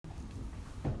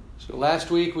So last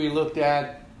week we looked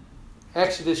at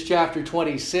Exodus chapter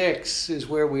 26 is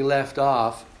where we left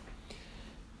off.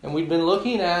 And we've been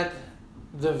looking at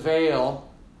the veil,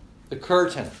 the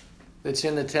curtain that's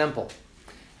in the temple.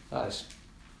 Of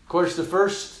course, the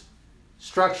first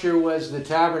structure was the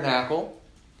tabernacle,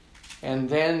 and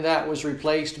then that was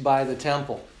replaced by the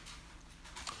temple.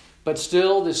 But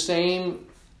still the same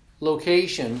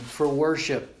location for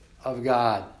worship of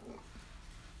God.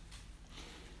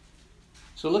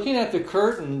 So looking at the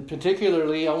curtain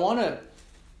particularly, I want to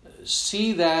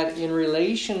see that in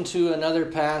relation to another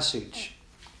passage.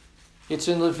 It's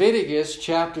in Leviticus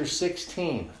chapter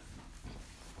 16.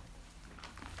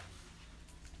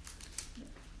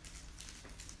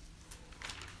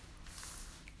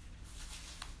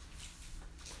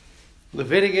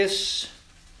 Leviticus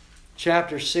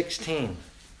chapter 16.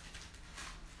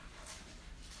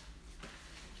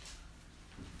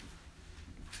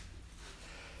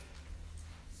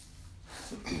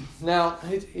 Now,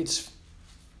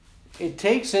 it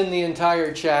takes in the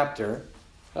entire chapter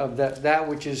of that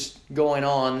which is going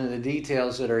on and the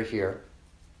details that are here.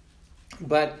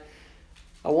 But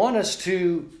I want us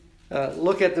to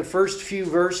look at the first few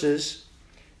verses,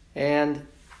 and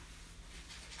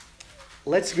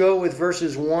let's go with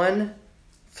verses 1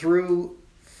 through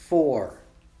 4.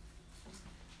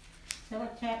 So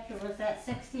what chapter was that?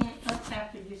 16? What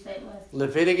chapter did you say it was?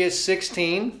 Leviticus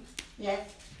 16.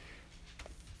 Yes.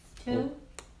 2?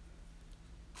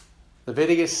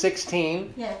 Leviticus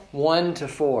 16, Yes. 1 to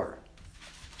 4.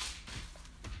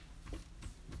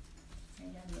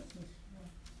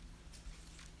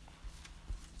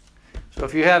 So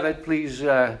if you have it, please,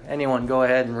 anyone, go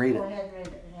ahead and read it. Go ahead and read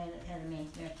it ahead of me.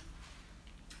 Here.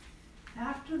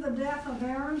 After the death of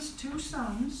Aaron's 2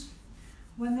 sons,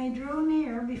 when they drew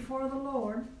near before the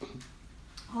Lord,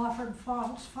 offered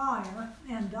false fire,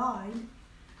 and died,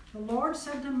 the Lord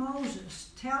said to Moses,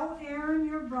 "Tell Aaron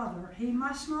your brother he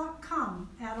must not come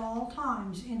at all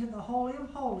times into the Holy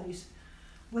of Holies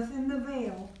within the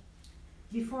veil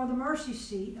before the mercy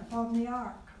seat upon the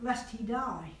ark, lest he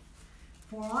die.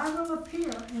 For I will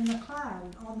appear in the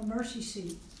cloud on the mercy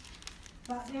seat.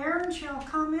 But Aaron shall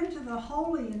come into the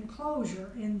holy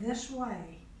enclosure in this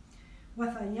way,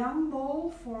 with a young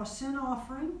bull for a sin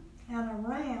offering and a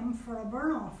ram for a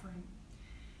burnt offering.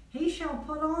 He shall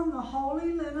put on the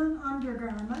holy linen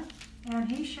undergarment,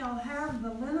 and he shall have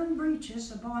the linen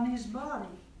breeches upon his body,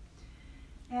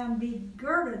 and be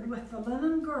girded with the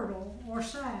linen girdle or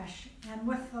sash, and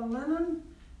with the linen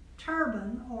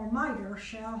turban or mitre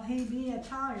shall he be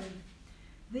attired.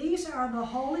 These are the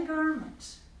holy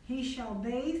garments. He shall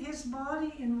bathe his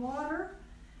body in water,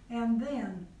 and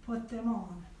then put them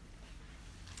on."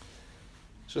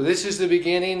 So this is the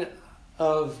beginning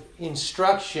of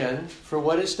instruction for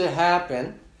what is to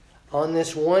happen on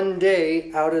this one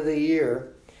day out of the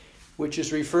year, which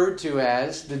is referred to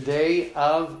as the Day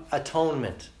of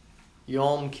Atonement.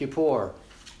 Yom Kippur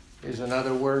is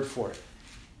another word for it.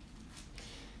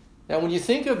 Now, when you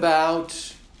think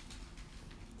about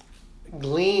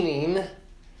gleaning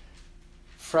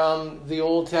from the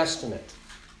Old Testament,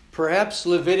 perhaps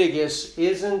Leviticus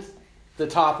isn't the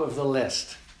top of the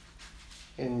list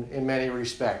in many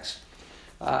respects.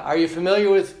 Are you familiar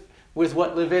with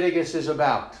what Leviticus is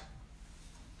about?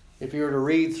 If you were to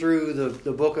read through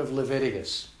the book of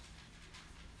Leviticus.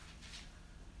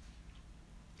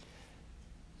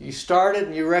 You start it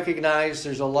and you recognize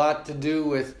there's a lot to do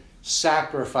with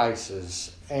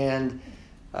sacrifices and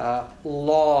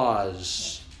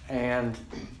laws and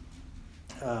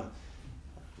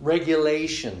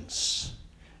regulations.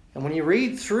 And when you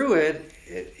read through it,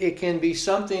 it can be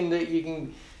something that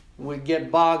would get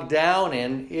bogged down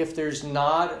in if there's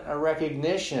not a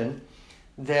recognition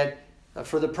that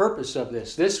for the purpose of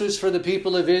this. This was for the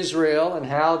people of Israel and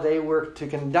how they were to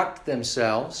conduct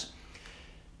themselves.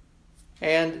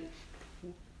 And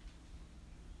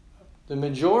the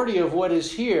majority of what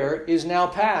is here is now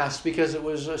past because it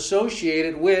was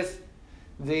associated with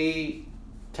the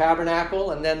tabernacle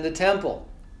and then the temple,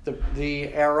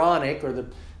 the Aaronic or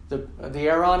the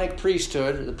Aaronic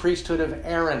priesthood, or the priesthood of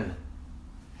Aaron,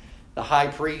 the high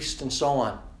priest, and so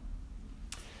on.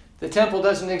 The temple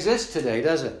doesn't exist today,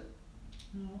 does it?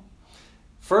 No.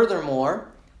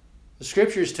 Furthermore, the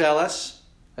scriptures tell us,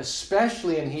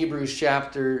 especially in Hebrews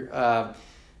chapter,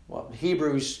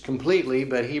 Hebrews completely,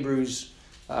 but Hebrews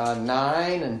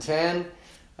 9 and 10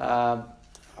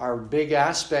 are big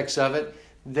aspects of it,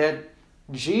 that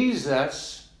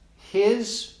Jesus,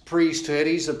 his priesthood,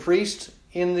 he's a priest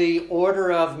in the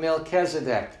order of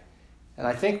Melchizedek. And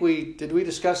I think did we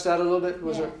discuss that a little bit?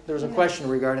 There was a question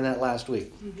regarding that last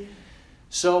week. You did.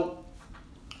 So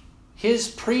his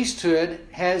priesthood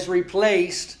has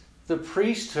replaced the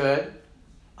priesthood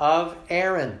of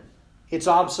Aaron. It's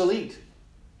obsolete.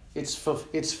 It's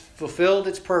fulfilled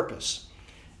its purpose.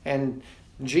 And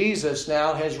Jesus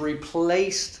now has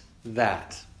replaced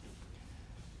that.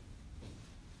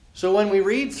 So when we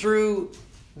read through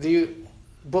the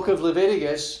book of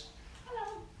Leviticus,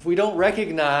 if we don't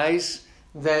recognize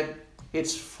that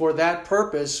it's for that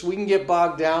purpose, we can get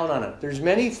bogged down on it. There's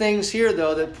many things here,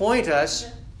 though, that point us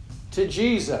to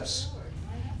Jesus,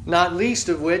 not least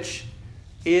of which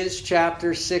is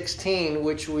chapter 16,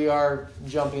 which we are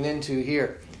jumping into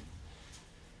here.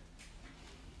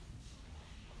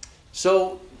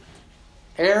 So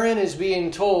Aaron is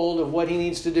being told of what he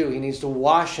needs to do. He needs to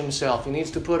wash himself. He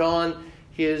needs to put on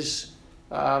his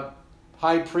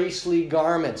high priestly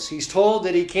garments. He's told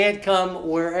that he can't come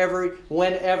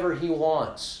whenever he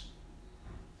wants.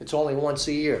 It's only once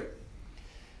a year.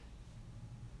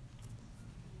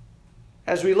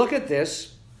 As we look at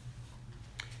this,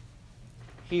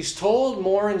 he's told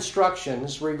more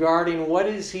instructions regarding what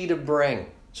is he to bring.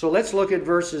 So let's look at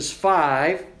verses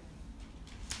 5.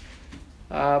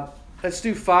 Let's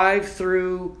do 5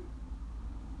 through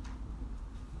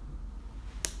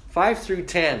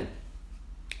 10.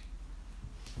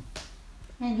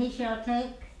 And he shall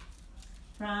take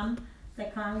from the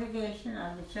congregation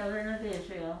of the children of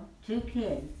Israel 2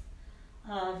 kids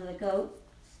of the goats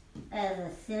as a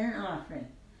sin offering,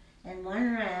 and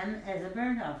 1 ram as a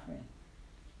burnt offering.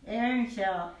 Aaron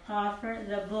shall offer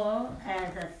the bull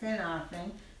as a sin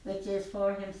offering, which is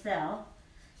for himself,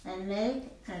 and make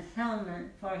an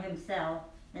atonement for himself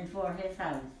and for his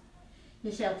house.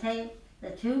 He shall take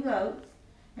the 2 goats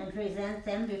and present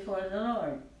them before the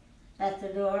Lord at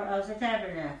the door of the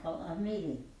tabernacle of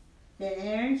meeting. Then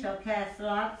Aaron shall cast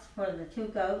lots for the 2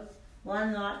 goats,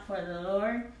 1 lot for the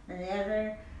Lord, and the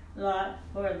other lot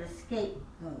for the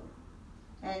scapegoat.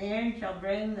 And Aaron shall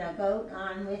bring the goat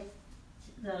on which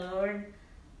the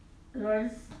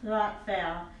Lord's lot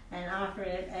fell, and offer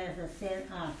it as a sin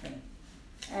offering.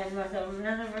 And was there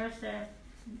another verse there?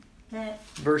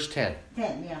 Verse 10.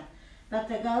 10, yeah. But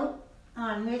the goat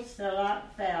on which the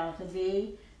lot fell to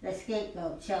be the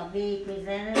scapegoat shall be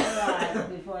presented alive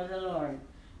before the Lord,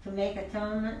 to make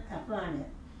atonement upon it,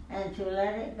 and to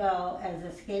let it go as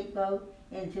a scapegoat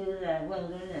into the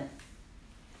wilderness.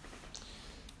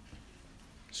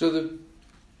 So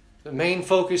the main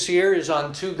focus here is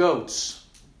on 2 goats.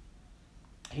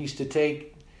 He's to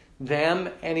take them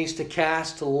and he's to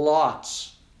cast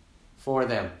lots for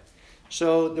them.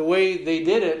 So the way they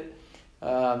did it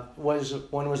was,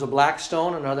 one was a black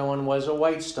stone, another one was a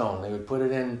white stone. They would put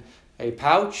it in a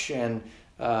pouch and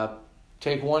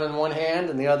take one in one hand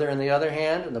and the other in the other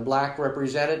hand, and the black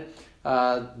represented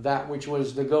that which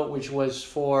was the goat, which was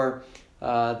for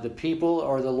the people,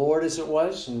 or the Lord as it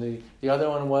was, and the other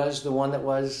one was the one that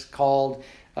was called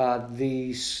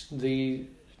the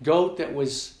goat that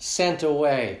was sent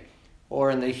away, or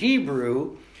in the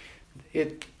Hebrew,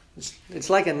 it's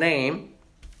like a name,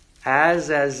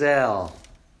 Azazel.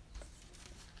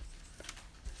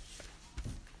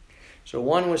 So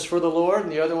one was for the Lord,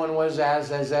 and the other one was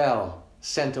Azazel,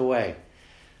 sent away.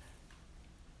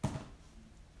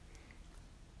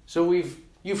 So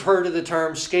you've heard of the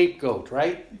term scapegoat,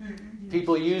 right? Mm-hmm.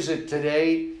 People use it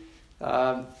today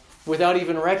without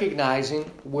even recognizing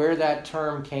where that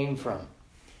term came from.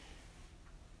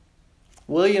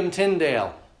 William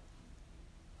Tyndale,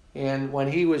 and when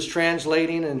he was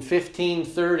translating in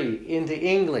 1530 into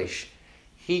English,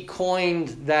 he coined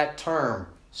that term,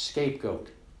 scapegoat.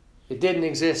 It didn't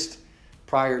exist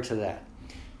prior to that.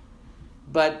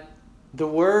 But the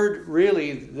word,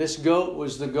 really, this goat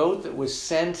was the goat that was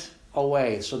sent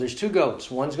away. So there's 2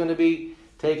 goats. One's going to be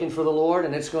taken for the Lord,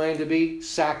 and it's going to be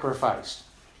sacrificed.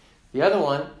 The other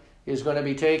one is going to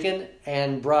be taken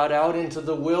and brought out into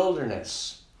the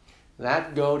wilderness.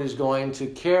 That goat is going to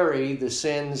carry the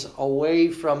sins away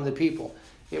from the people.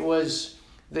 There was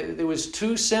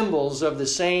 2 symbols of the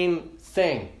same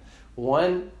thing.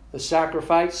 One, the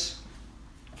sacrifice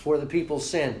for the people's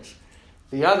sins.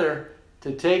 The other,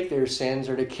 to take their sins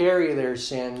or to carry their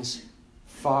sins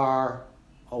far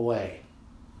away.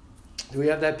 Do we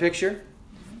have that picture?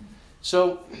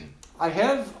 So I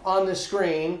have on the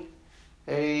screen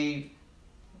a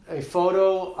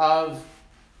photo of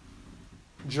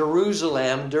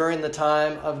Jerusalem during the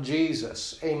time of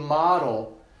Jesus, a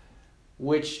model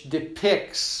which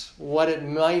depicts what it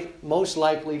might most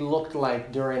likely look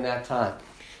like during that time.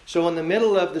 So in the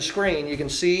middle of the screen, you can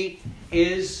see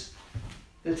is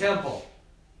the temple.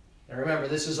 Now remember,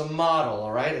 this is a model,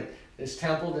 all right? This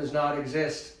temple does not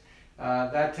exist.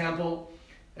 That temple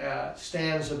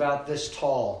stands about this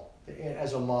tall.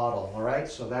 as a model, all right?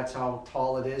 So that's how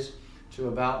tall it is, to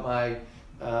about my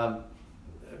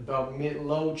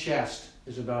low chest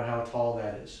is about how tall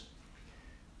that is.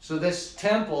 So this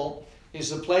temple is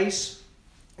the place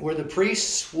where the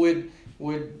priests would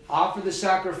offer the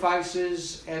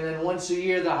sacrifices, and then once a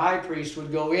year the high priest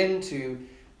would go into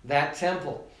that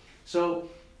temple. So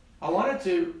I wanted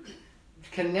to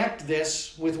connect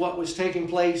this with what was taking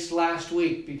place last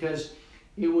week, because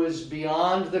it was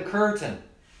beyond the curtain.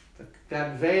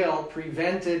 That veil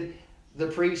prevented the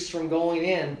priests from going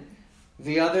in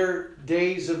the other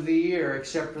days of the year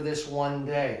except for this one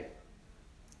day.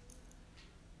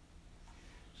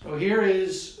 So here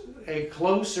is a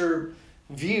closer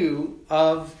view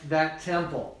of that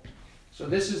temple. So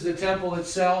this is the temple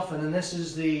itself, and then this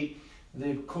is the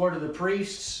court of the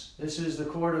priests. This is the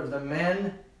court of the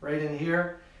men, right in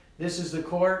here. This is the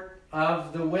court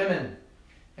of the women.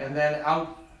 And then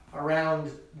out around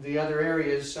the other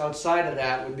areas outside of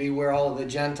that would be where all of the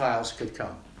Gentiles could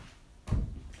come.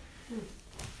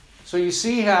 So you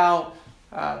see how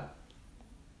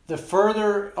the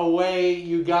further away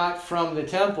you got from the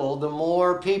temple, the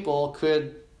more people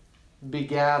could be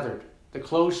gathered. The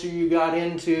closer you got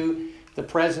into the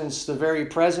presence, the very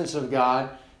presence of God,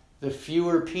 the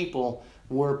fewer people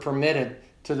were permitted,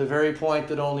 to the very point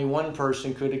that only one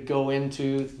person could go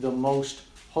into the most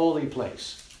holy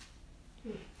place.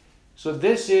 So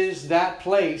this is that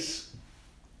place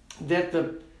that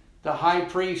the high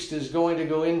priest is going to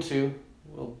go into.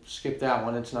 We'll skip that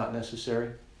one. It's not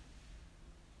necessary.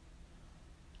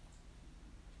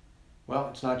 Well,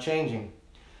 it's not changing.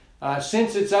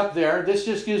 Since it's up there, this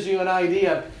just gives you an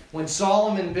idea. When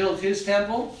Solomon built his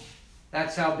temple,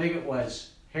 that's how big it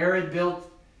was. Herod built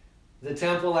the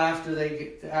temple after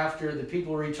the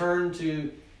people returned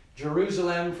to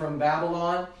Jerusalem from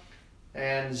Babylon,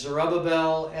 and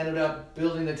Zerubbabel ended up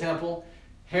building the temple.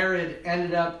 Herod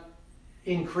ended up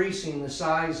increasing the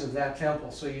size of that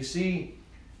temple. So you see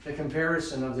the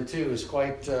comparison of the two is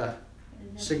quite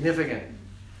significant.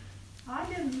 I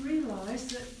didn't realize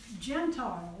that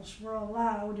Gentiles were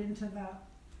allowed into that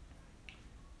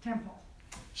temple.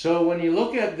 So when you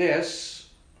look at this,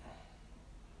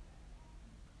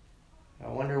 I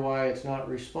wonder why it's not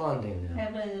responding now.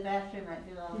 I believe the battery might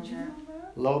be low. Did you know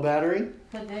that? Low battery?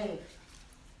 Could be.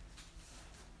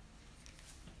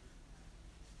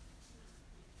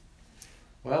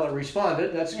 Well, it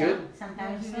responded. That's Yeah, good.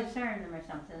 sometimes you discern them or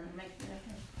something. It makes a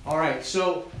difference. All right,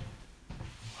 so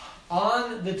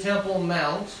on the Temple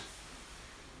Mount,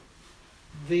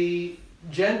 the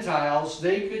Gentiles,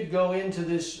 they could go into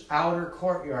this outer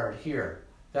courtyard here.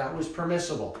 That was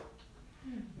permissible.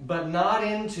 But not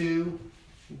into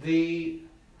the...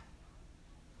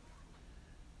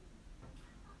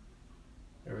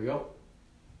 There we go.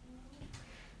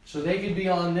 So they could be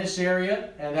on this area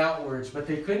and outwards, but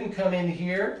they couldn't come in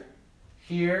here,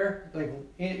 like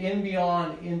in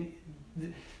beyond.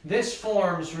 This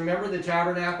forms, remember the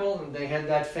tabernacle, and they had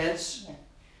that fence?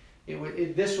 Yeah.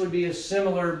 This would be a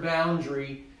similar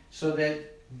boundary, so that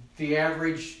the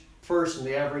average person,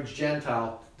 the average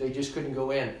Gentile, they just couldn't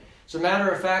go in. As a matter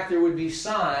of fact, there would be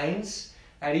signs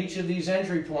at each of these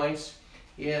entry points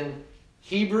in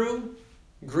Hebrew,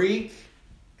 Greek,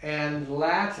 and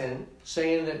Latin,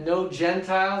 saying that no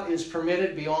Gentile is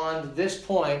permitted beyond this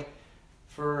point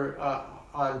for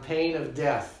on pain of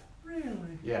death.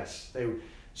 Really? Yes,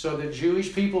 so the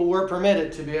Jewish people were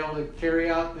permitted to be able to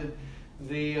carry out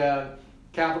the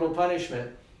capital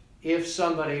punishment if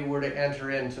somebody were to enter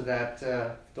into that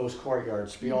those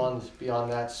courtyards beyond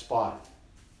that spot.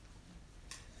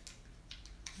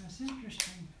 That's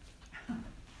interesting.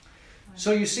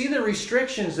 So you see the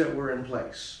restrictions that were in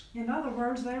place. In other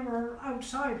words, they were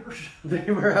outsiders.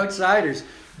 They were outsiders,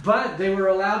 but they were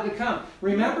allowed to come.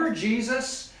 Remember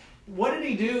Jesus, what did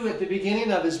he do at the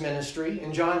beginning of his ministry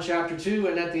in John chapter 2,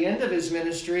 and at the end of his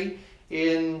ministry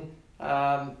in...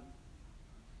 does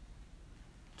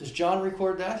John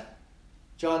record that?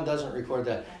 John doesn't record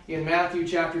that. In Matthew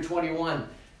chapter 21,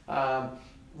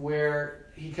 where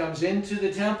he comes into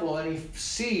the temple and he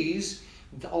sees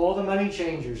all the money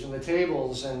changers and the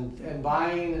tables and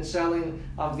buying and selling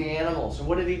of the animals. And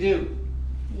what did he do?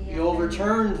 He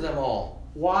overturned them all.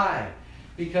 Why?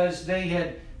 Because they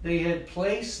had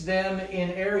placed them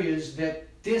in areas that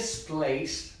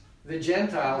displaced the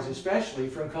Gentiles, especially,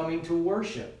 from coming to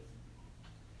worship.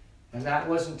 And that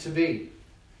wasn't to be.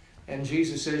 And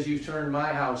Jesus says, you've turned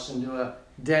my house into a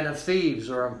den of thieves,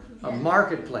 or a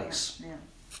marketplace. Yeah.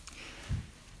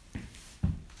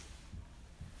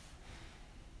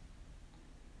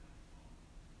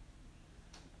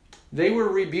 They were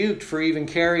rebuked for even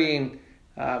carrying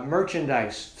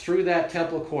merchandise through that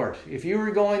temple court. If you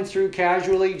were going through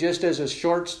casually, just as a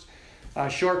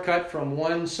shortcut from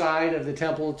one side of the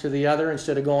temple to the other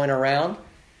instead of going around,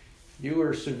 you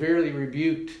were severely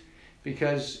rebuked,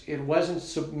 because it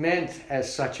wasn't meant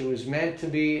as such. It was meant to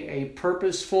be a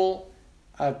purposeful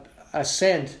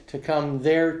ascent to come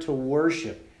there to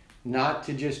worship, not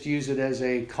to just use it as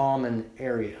a common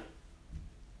area.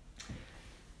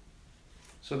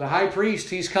 So the high priest,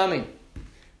 he's coming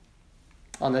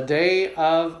on the Day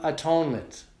of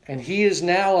Atonement, and he is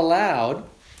now allowed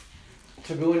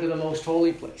to go into the most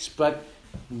holy place. But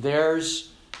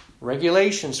there's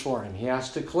regulations for him. He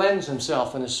has to cleanse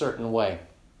himself in a certain way.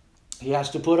 He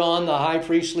has to put on the high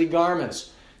priestly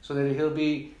garments so that he'll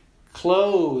be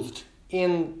clothed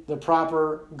in the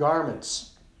proper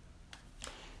garments.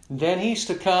 Then he's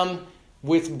to come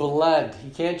with blood. He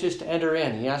can't just enter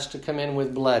in. He has to come in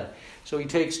with blood. So he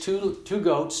takes two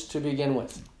goats to begin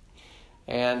with.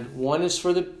 And one is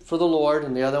for the Lord,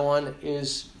 and the other one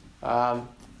is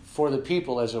for the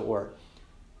people, as it were,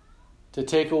 to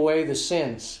take away the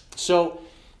sins. So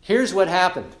here's what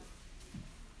happened.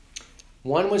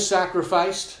 One was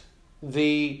sacrificed.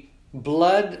 The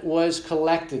blood was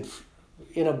collected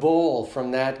in a bowl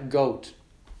from that goat.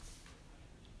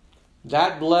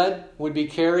 That blood would be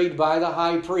carried by the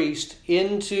high priest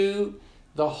into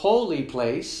the holy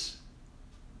place.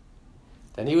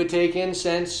 Then he would take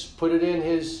incense, put it in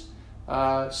his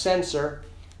censer.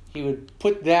 He would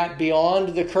put that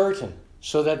beyond the curtain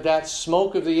so that that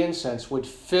smoke of the incense would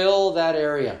fill that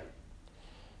area.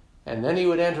 And then he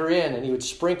would enter in and he would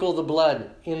sprinkle the blood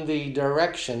in the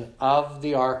direction of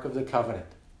the Ark of the Covenant.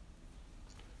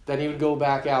 Then he would go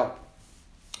back out.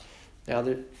 Now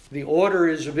the order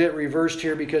is a bit reversed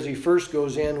here, because he first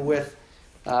goes in with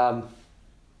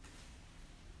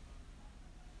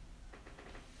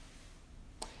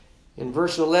in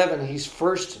verse 11, he's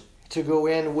first to go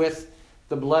in with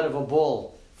the blood of a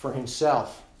bull for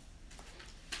himself.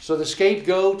 So the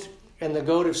scapegoat and the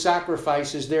goat of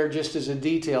sacrifice is there just as a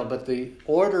detail, but the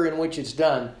order in which it's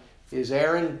done is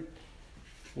Aaron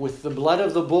with the blood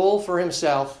of the bull for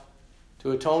himself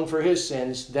to atone for his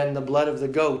sins, then the blood of the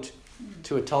goat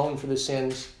to atone for the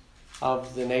sins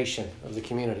of the nation, of the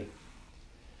community.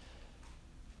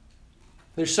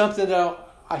 There's something that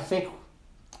I think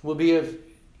will be of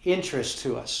interest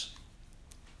to us.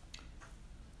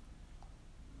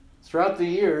 Throughout the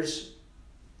years,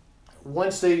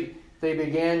 once they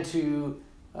began to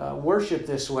worship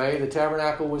this way, the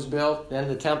tabernacle was built, then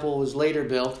the temple was later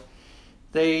built,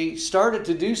 they started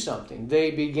to do something. They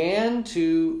began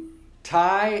to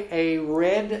tie a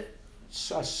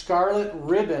scarlet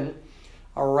ribbon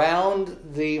around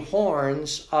the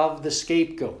horns of the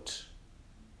scapegoat.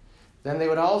 Then they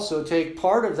would also take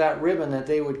part of that ribbon that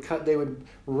they would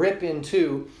rip in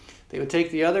two. They would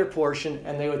take the other portion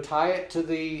and they would tie it to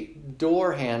the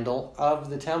door handle of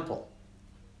the temple.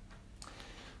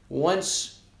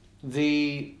 Once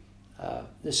the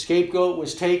scapegoat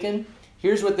was taken,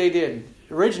 here's what they did.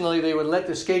 Originally, they would let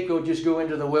the scapegoat just go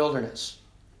into the wilderness.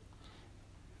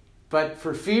 But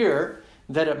for fear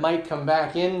that it might come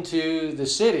back into the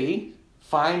city,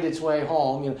 find its way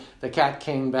home, the cat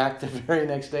came back the very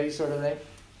next day, sort of thing.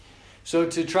 So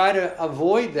to try to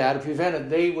avoid that, or prevent it,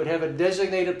 they would have a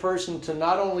designated person to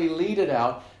not only lead it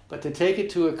out, but to take it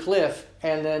to a cliff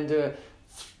and then to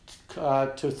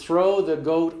throw the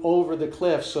goat over the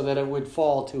cliff so that it would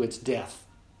fall to its death,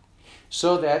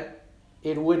 so that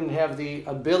it wouldn't have the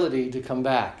ability to come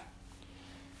back.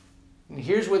 And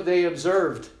here's what they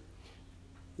observed.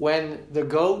 When the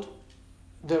goat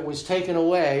that was taken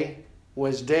away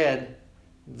was dead,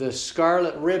 the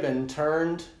scarlet ribbon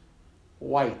turned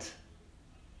white.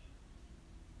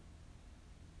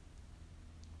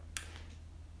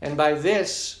 And by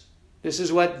this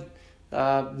is what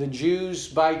the Jews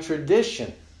by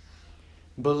tradition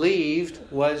believed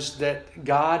was that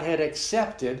God had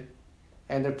accepted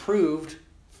and approved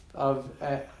of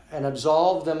and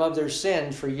absolved them of their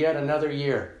sin for yet another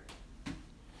year.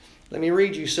 Let me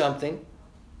read you something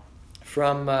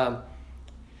from...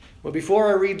 Well, before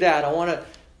I read that, I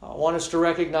want us to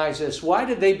recognize this. Why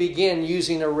did they begin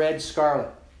using a red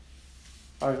scarlet,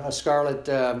 or a scarlet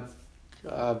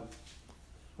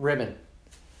ribbon?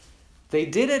 They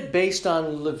did it based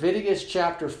on Leviticus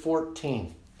chapter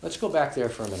 14. Let's go back there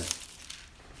for a minute.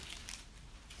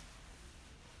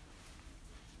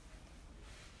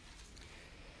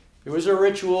 There was a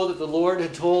ritual that the Lord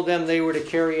had told them they were to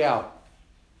carry out.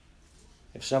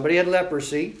 If somebody had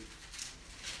leprosy,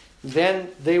 then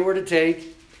they were to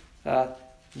take,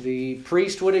 the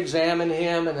priest would examine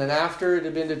him, and then after it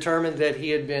had been determined that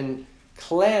he had been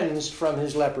cleansed from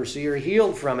his leprosy or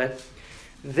healed from it,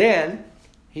 Then,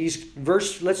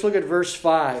 let's look at verse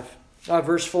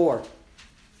 4.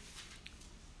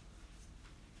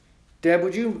 Deb,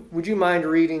 would you mind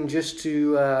reading just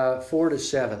to 4 to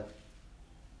 7?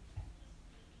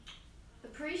 The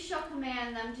priest shall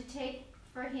command them to take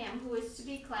for him who is to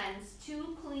be cleansed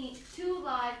two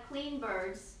live clean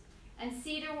birds, and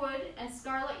cedar wood, and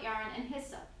scarlet yarn, and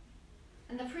hyssop.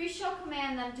 And the priest shall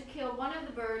command them to kill one of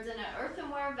the birds in an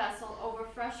earthenware vessel over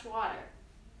fresh water.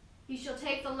 He shall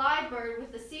take the live bird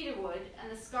with the cedar wood,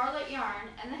 and the scarlet yarn,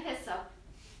 and the hyssop,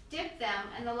 dip them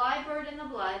and the live bird in the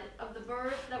blood of the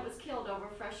bird that was killed over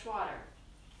fresh water.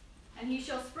 And he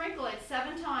shall sprinkle it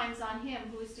 7 times on him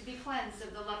who is to be cleansed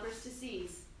of the leprous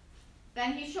disease.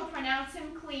 Then he shall pronounce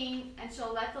him clean, and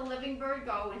shall let the living bird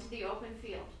go into the open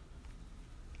field.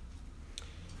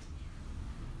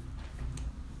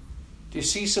 Do you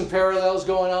see some parallels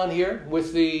going on here?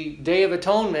 With the Day of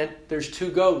Atonement, there's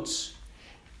 2 goats.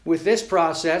 With this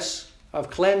process of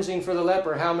cleansing for the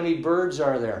leper, how many birds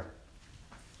are there?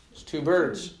 There's 2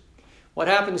 birds. What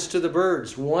happens to the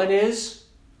birds? One is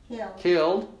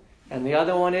killed, and the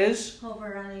other one is?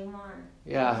 Overrunning water.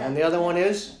 Yeah, and the other one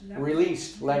is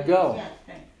released, let go. Yes,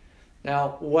 right.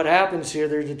 Now, what happens here?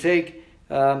 They're to take,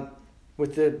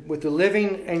 with the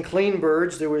living and clean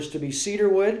birds, there was to be cedar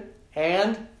wood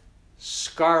and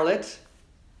scarlet,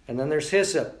 and then there's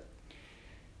hyssop.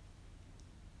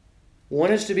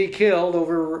 One is to be killed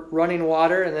over running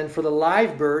water, and then for the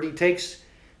live bird, he takes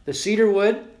the cedar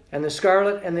wood and the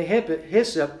scarlet and the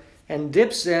hyssop and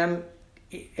dips them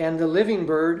and the living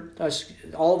bird,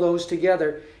 all those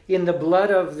together, in the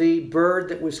blood of the bird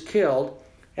that was killed,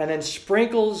 and then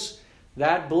sprinkles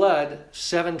that blood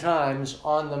 7 times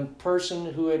on the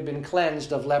person who had been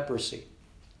cleansed of leprosy.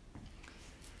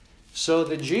 So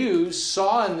the Jews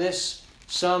saw in this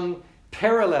some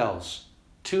parallels.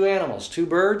 2 animals, 2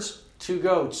 birds, 2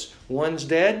 goats. One's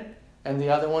dead and the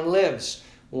other one lives.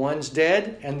 One's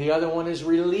dead and the other one is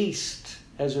released,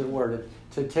 as it were,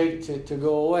 to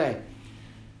go away.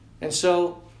 And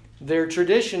so their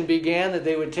tradition began that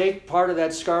they would take part of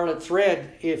that scarlet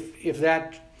thread if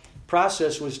that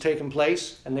process was taking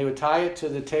place, and they would tie it to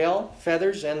the tail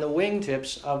feathers and the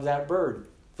wingtips of that bird,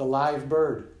 the live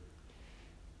bird.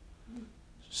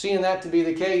 Seeing that to be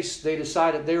the case, they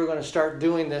decided they were going to start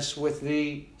doing this with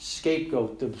the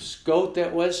scapegoat, the goat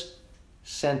that was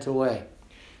sent away.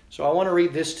 So I want to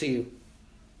read this to you.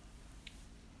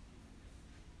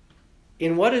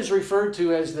 In what is referred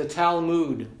to as the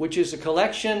Talmud, which is a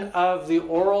collection of the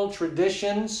oral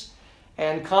traditions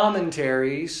and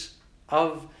commentaries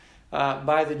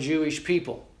by the Jewish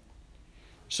people.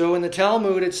 So in the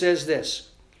Talmud it says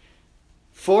this: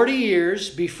 40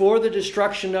 years before the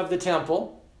destruction of the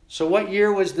temple. So what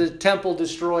year was the temple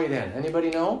destroyed in? Anybody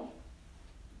know?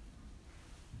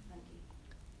 70.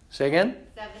 Say again?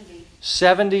 70.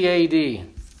 70 AD.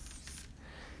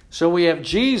 So we have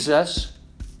Jesus.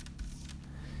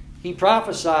 He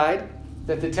prophesied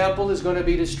that the temple is going to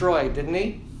be destroyed, didn't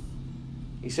he?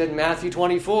 He said in Matthew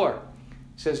 24,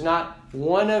 he says, not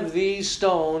one of these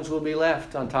stones will be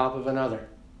left on top of another.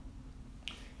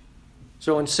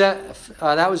 So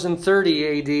that was in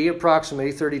 30 AD,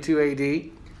 approximately 32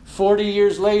 AD. 40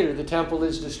 years later, the temple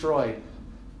is destroyed.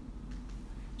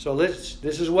 So this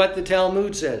is what the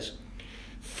Talmud says.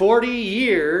 40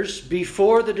 years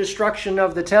before the destruction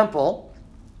of the temple,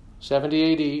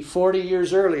 70 AD, 40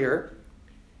 years earlier,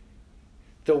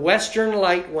 the western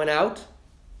light went out,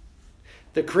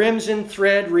 the crimson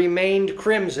thread remained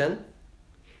crimson,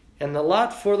 and the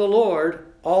lot for the Lord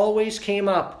always came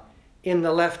up in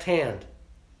the left hand.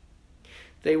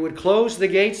 They would close the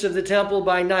gates of the temple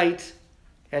by night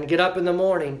and get up in the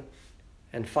morning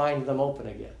and find them open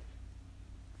again.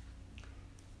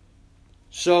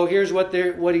 So here's what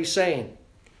he's saying.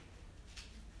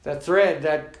 That thread,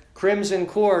 that crimson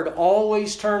cord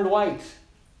always turned white.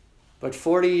 But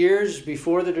 40 years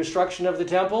before the destruction of the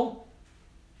temple,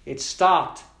 it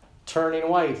stopped turning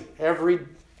white. Every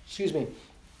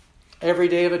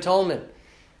Day of Atonement,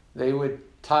 they would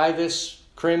tie this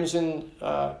crimson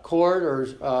cord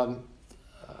or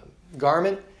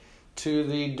garment to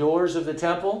the doors of the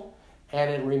temple,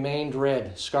 and it remained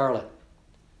red, scarlet.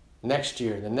 The next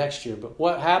year. But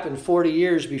what happened 40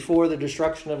 years before the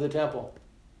destruction of the temple?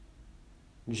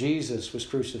 Jesus was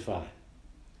crucified.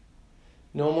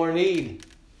 No more need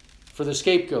for the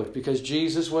scapegoat, because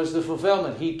Jesus was the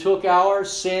fulfillment. He took our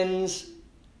sins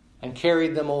and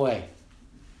carried them away.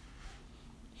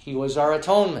 He was our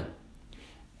atonement.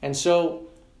 And so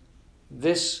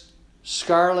this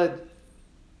scarlet,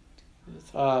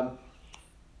 I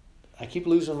keep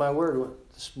losing my word.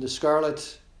 The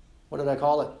scarlet, what did I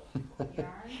call it? Yarn,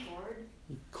 cord.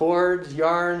 cord,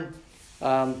 yarn.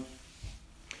 From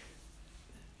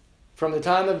the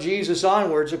time of Jesus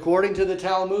onwards, according to the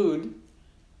Talmud,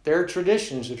 their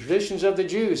traditions, the traditions of the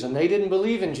Jews, and they didn't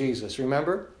believe in Jesus,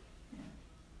 remember?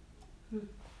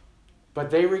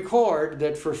 But they record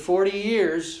that for 40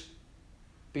 years,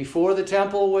 before the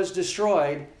temple was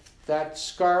destroyed, that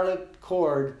scarlet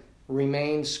cord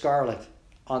remained scarlet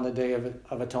on the Day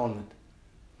of Atonement.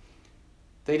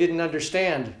 They didn't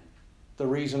understand the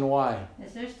reason why.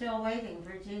 Because they're still waiting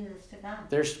for Jesus to come.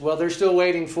 They're still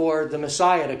waiting for the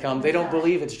Messiah to come. They don't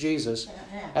believe it's Jesus.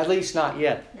 At least not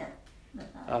yet.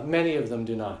 Many of them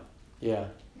do not. Yeah.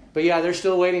 But yeah, they're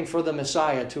still waiting for the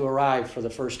Messiah to arrive for the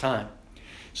first time.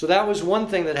 So that was one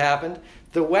thing that happened.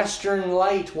 The western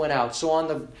light went out. So on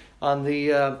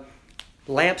the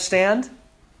lampstand,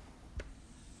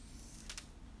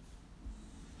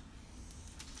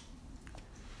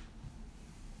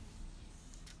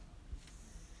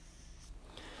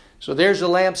 so there's a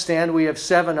lampstand. We have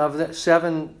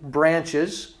 7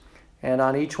 branches, and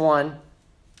on each one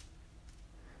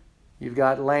you've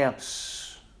got lamps.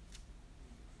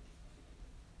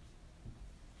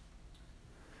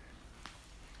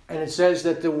 And it says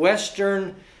that the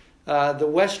western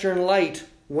light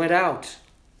went out.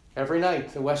 Every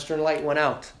night the western light went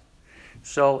out.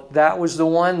 So that was the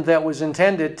one that was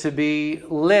intended to be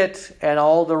lit and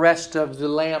all the rest of the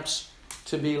lamps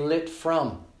to be lit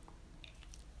from.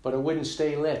 But it wouldn't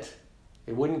stay lit.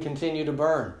 It wouldn't continue to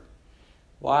burn.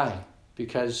 Why?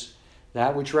 Because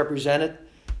that which represented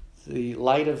the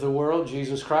light of the world,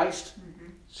 Jesus Christ,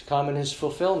 has come in his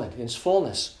fulfillment, in his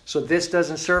fullness. So this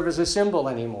doesn't serve as a symbol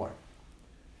anymore.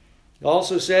 It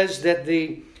also says that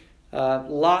the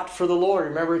lot for the Lord,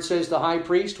 remember it says the high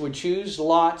priest would choose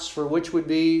lots for which would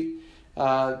be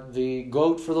the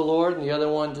goat for the Lord and the other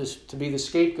one to be the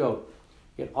scapegoat.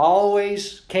 It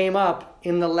always came up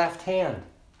in the left hand.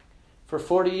 For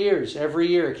 40 years, every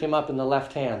year it came up in the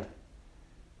left hand.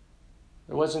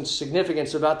 There wasn't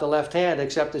significance about the left hand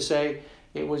except to say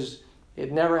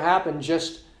it never happened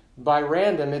just by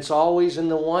random. It's always in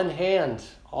the one hand.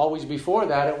 Always before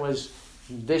that it was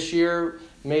this year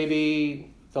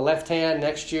maybe the left hand,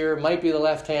 next year might be the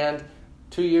left hand,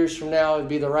 2 years from now it would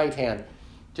be the right hand.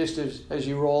 Just as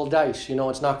you roll dice,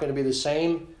 it's not going to be the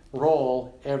same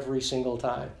roll every single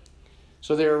time.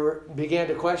 So they began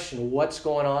to question, what's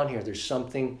going on here? There's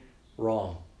something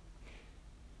wrong.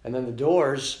 And then the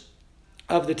doors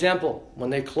of the temple, when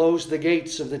they closed the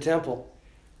gates of the temple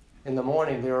in the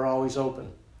morning, they were always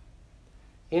open,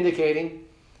 indicating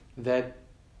that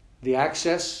the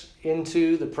access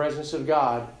into the presence of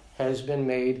God has been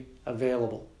made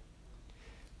available.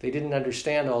 They didn't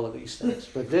understand all of these things,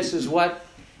 but this is what,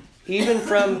 even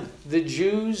from the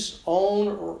Jews'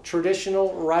 own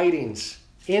traditional writings,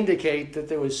 indicate that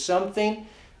there was something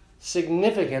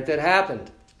significant that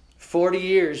happened 40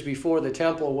 years before the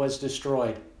temple was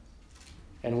destroyed.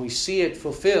 And we see it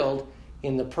fulfilled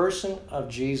in the person of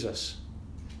Jesus,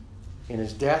 in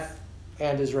his death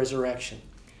and his resurrection.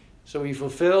 So he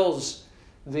fulfills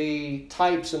the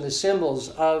types and the symbols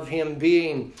of him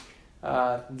being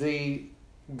the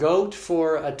goat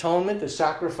for atonement, the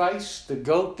sacrifice, the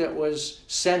goat that was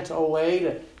sent away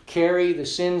to carry the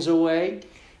sins away,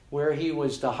 where he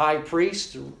was the high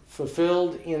priest,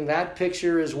 fulfilled in that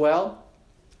picture as well.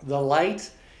 The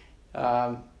light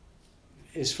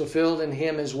is fulfilled in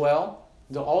him as well.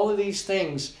 All of these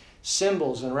things,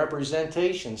 symbols and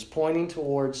representations pointing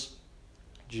towards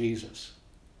Jesus.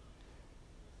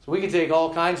 So we could take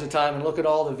all kinds of time and look at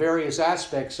all the various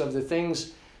aspects of the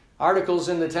things, articles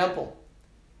in the temple.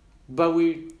 But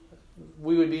we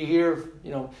would be here,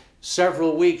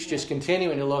 several weeks just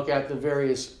continuing to look at the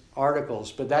various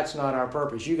articles, but that's not our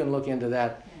purpose. You can look into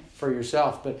that for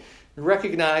yourself. But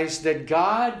recognize that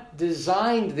God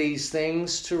designed these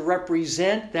things to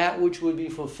represent that which would be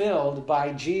fulfilled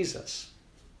by Jesus.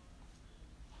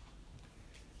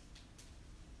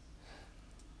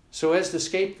 So as the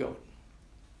scapegoat,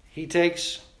 he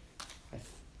takes...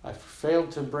 I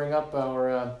failed to bring up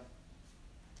our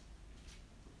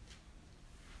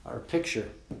picture.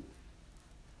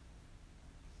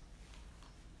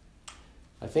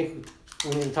 I think we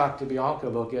need to talk to Bianca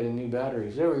about getting new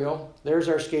batteries. There we go. There's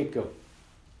our scapegoat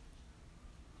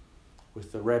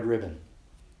with the red ribbon.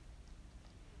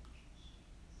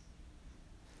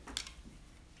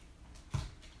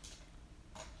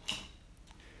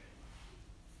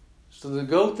 So the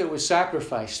goat that was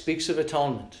sacrificed speaks of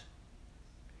atonement.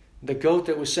 The goat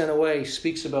that was sent away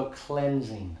speaks about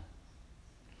cleansing.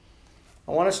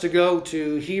 I want us to go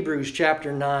to Hebrews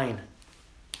chapter 9.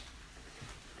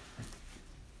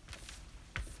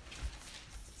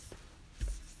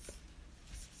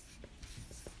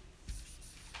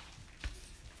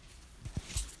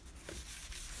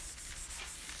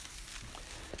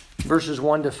 verses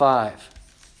 1 to 5.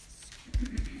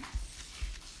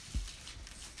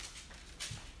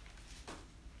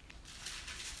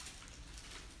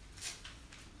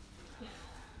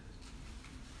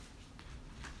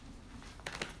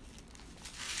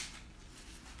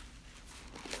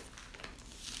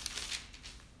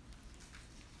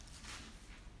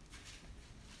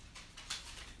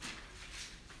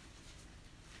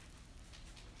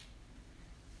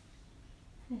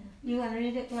 You want to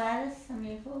read it, Gladys? Some of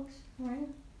you folks?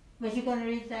 Was you going to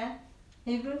read that?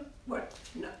 Hebrew? What?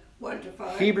 No, 1 to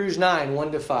 5? Hebrews 9,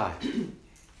 1 to 5.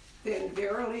 Then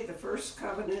verily the first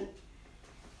covenant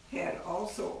had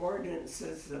also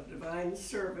ordinances of divine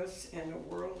service and a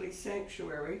worldly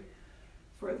sanctuary,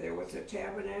 for there was a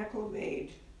tabernacle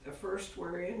made, the first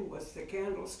wherein was the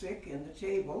candlestick and the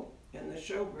table and the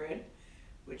showbread,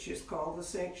 which is called the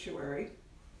sanctuary,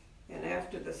 and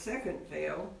after the second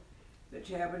veil, the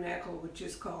tabernacle which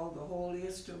is called the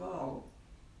holiest of all,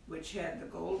 which had the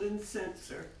golden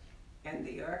censer and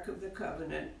the ark of the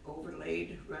covenant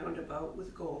overlaid round about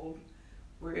with gold,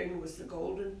 wherein was the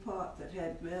golden pot that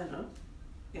had manna,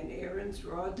 and Aaron's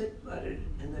rod that budded,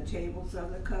 and the tables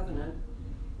of the covenant,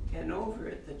 and over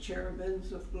it the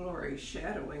cherubims of glory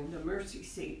shadowing the mercy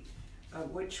seat,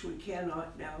 of which we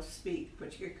cannot now speak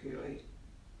particularly.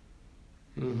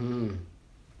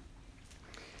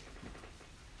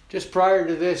 Just prior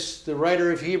to this, the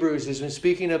writer of Hebrews has been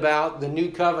speaking about the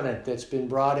new covenant that's been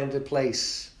brought into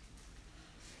place,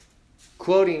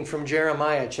 quoting from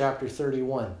Jeremiah chapter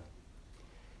 31.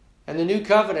 And the new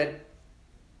covenant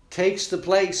takes the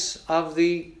place of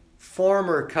the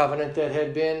former covenant that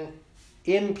had been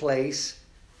in place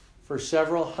for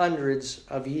several hundreds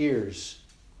of years.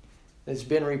 It's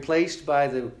been replaced by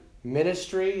the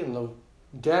ministry and the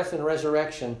death and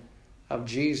resurrection of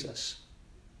Jesus.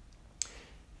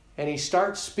 And he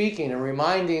starts speaking and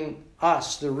reminding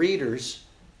us, the readers,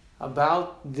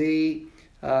 about the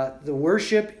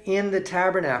worship in the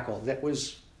tabernacle that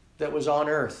was on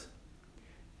earth,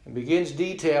 and begins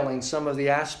detailing some of the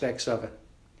aspects of it.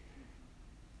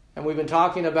 And we've been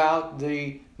talking about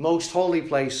the most holy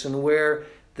place, and where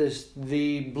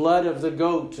the blood of the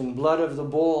goat and blood of the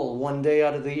bull one day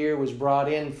out of the year was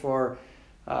brought in for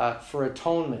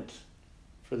atonement,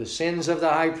 for the sins of the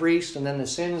high priest and then the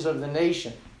sins of the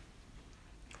nation.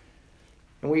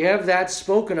 And we have that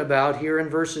spoken about here in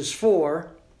verses 4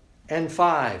 and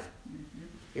 5,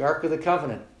 the Ark of the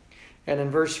Covenant. And in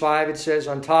verse 5 it says,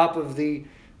 on top of the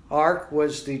ark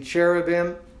was the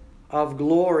cherubim of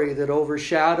glory that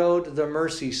overshadowed the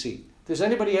mercy seat. Does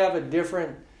anybody have a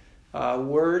different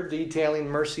word detailing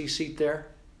mercy seat there?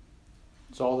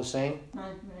 It's all the same?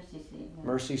 Mercy seat. Yeah.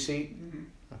 Mercy seat? Mm-hmm.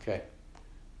 Okay.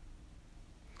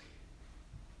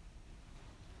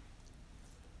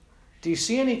 Do you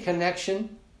see any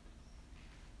connection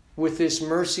with this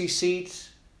mercy seat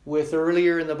with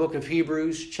earlier in the book of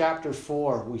Hebrews, chapter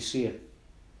 4, we see it,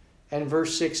 and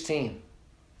verse 16?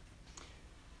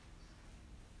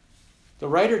 The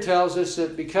writer tells us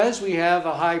that because we have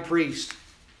a high priest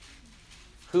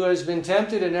who has been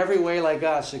tempted in every way like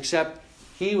us, except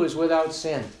he was without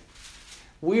sin,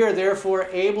 we are therefore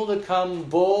able to come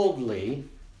boldly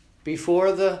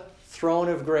before the throne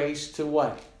of grace to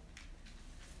what?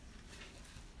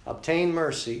 Obtain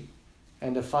mercy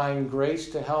and to find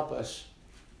grace to help us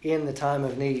in the time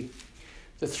of need.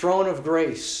 The throne of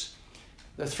grace.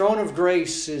 The throne of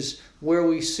grace is where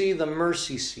we see the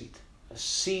mercy seat, a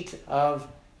seat of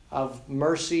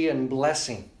mercy and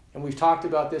blessing. And we've talked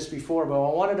about this before, but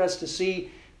I wanted us to see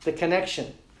the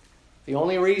connection. The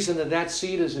only reason that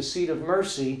seat is a seat of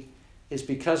mercy is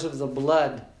because of the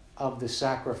blood of the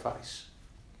sacrifice.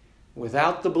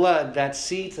 Without the blood, that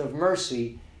seat of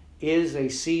mercy is a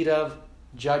seat of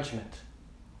judgment.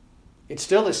 It's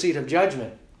still a seat of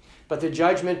judgment, but the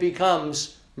judgment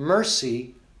becomes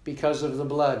mercy because of the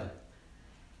blood.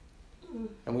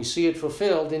 And we see it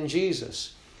fulfilled in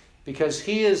Jesus, because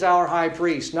he is our high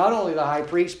priest, not only the high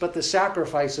priest, but the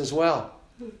sacrifice as well.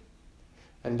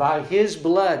 And by his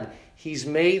blood, he's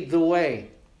made the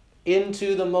way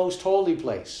into the most holy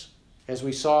place, as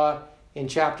we saw in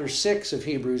chapter 6 of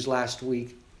Hebrews last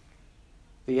week.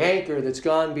 The anchor that's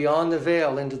gone beyond the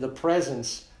veil into the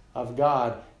presence of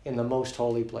God in the most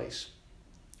holy place.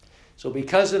 So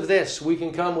because of this, we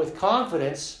can come with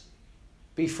confidence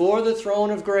before the throne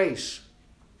of grace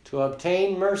to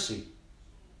obtain mercy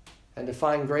and to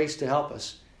find grace to help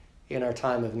us in our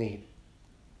time of need.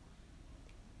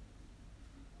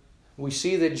 We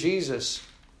see that Jesus,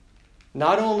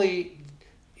 not only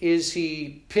is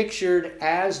he pictured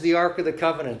as the Ark of the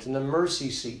Covenant and the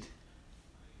mercy seat,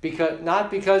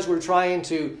 not because we're trying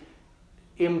to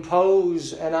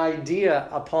impose an idea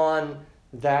upon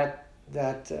that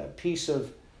piece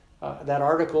of that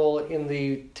article in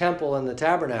the temple and the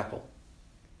tabernacle,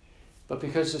 but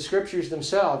because the scriptures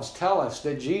themselves tell us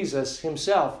that Jesus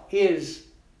himself is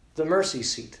the mercy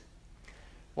seat.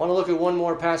 I want to look at one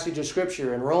more passage of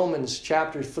scripture in Romans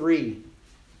chapter 3.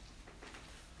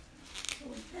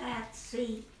 That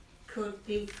seat could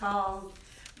be called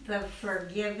the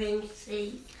forgiving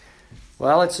seat.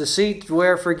 Well, it's a seat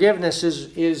where forgiveness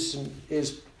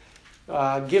is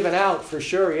given out for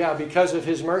sure, yeah, because of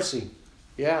his mercy.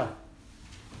 Yeah.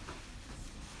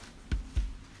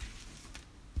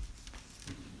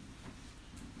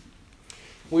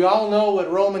 We all know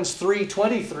what Romans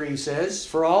 3:23 says,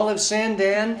 for all have sinned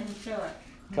and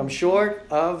come short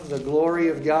of the glory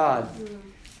of God.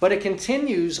 But it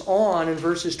continues on in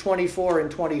verses 24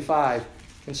 and 25.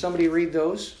 Can somebody read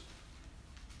those?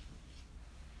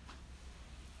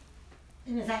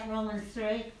 Is that Romans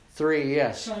 3? 3,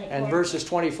 yes. 24. And verses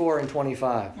 24 and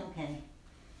 25. Okay.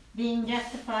 Being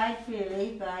justified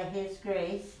freely by his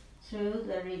grace through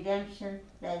the redemption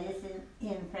that is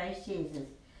in Christ Jesus,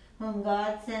 whom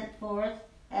God sent forth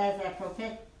as a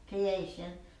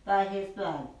propitiation by his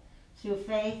blood, through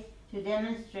faith to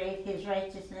demonstrate his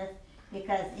righteousness,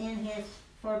 because in his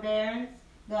forbearance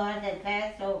God had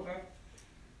passed over.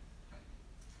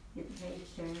 Get the page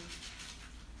turned.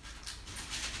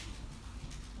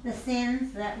 The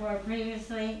sins that were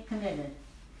previously committed,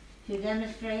 to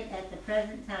demonstrate at the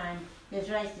present time his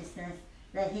righteousness,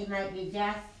 that he might be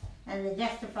just and the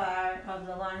justifier of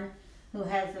the one who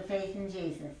has the faith in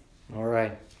Jesus. All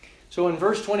right. So in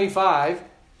verse 25,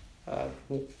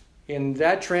 in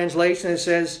that translation it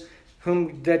says,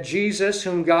 that Jesus,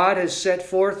 whom God has set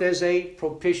forth as a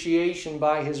propitiation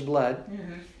by his blood.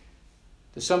 Mm-hmm.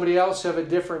 Does somebody else have a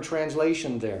different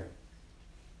translation there?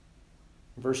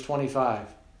 Verse 25.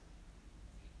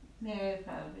 Mary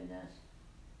probably does.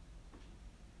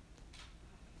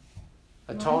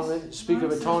 Atonement, speak of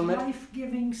Mine says atonement.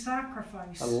 life-giving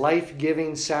sacrifice. A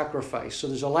life-giving sacrifice. So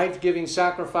there's a life-giving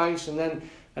sacrifice, and then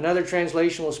another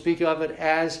translation will speak of it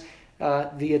as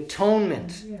the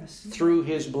atonement Yes. through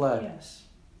his blood. Yes.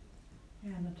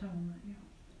 And atonement,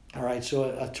 yeah. All right,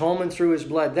 so atonement through his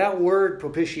blood. That word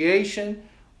propitiation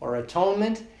or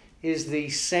atonement is the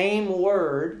same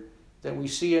word that we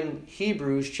see in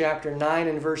Hebrews chapter 9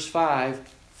 and verse 5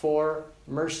 for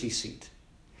mercy seat.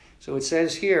 So it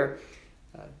says here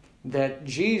that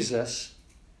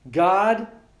God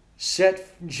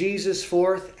set Jesus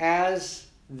forth as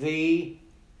the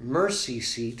mercy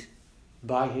seat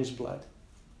by his blood.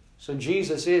 So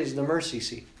Jesus is the mercy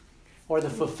seat, or the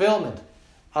fulfillment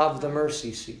of the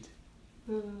mercy seat.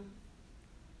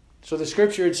 So the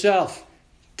scripture itself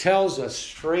tells us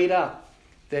straight up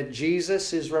that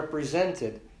Jesus is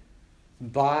represented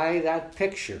by that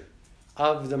picture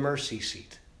of the mercy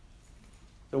seat.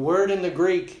 The word in the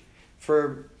Greek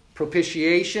for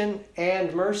propitiation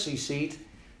and mercy seat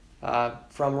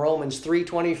from Romans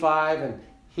 3:25 and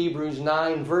Hebrews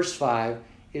 9 verse 5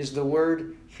 is the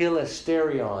word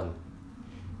hilasterion.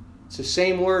 It's the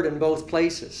same word in both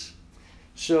places.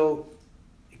 So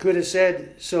it could have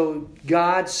said, so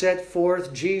God set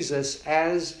forth Jesus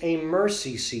as a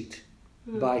mercy seat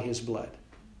by his blood.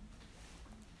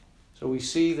 So we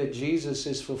see that Jesus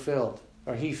is fulfilled,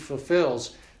 or he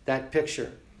fulfills that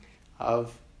picture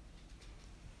of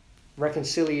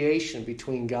reconciliation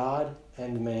between God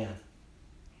and man.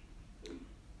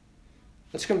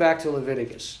 Let's come back to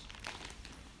Leviticus.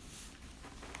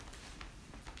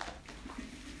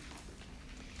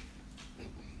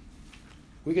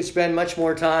 We could spend much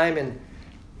more time in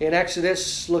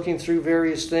Exodus looking through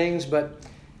various things, but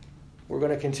we're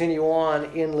going to continue on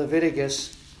in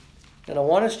Leviticus. And I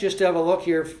want us just to have a look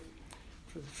here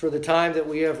for the time that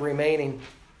we have remaining.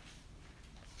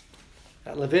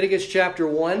 At Leviticus chapter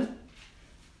 1.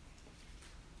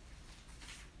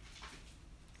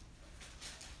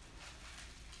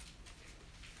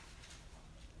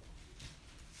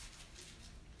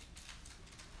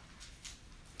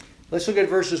 Let's look at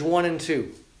verses 1 and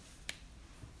 2.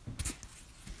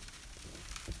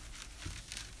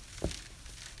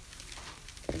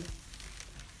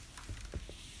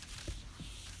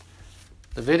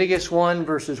 Leviticus 1,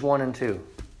 verses 1 and 2.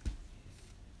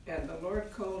 And the Lord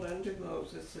called unto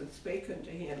Moses, and spake unto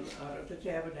him out of the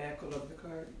tabernacle of the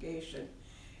congregation,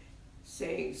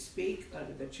 saying, Speak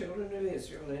unto the children of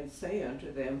Israel, and say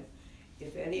unto them,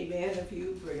 If any man of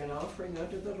you bring an offering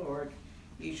unto the Lord,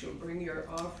 ye shall bring your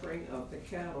offering of the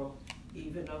cattle,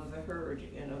 even of the herd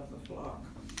and of the flock.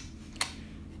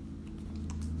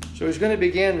 So he's going to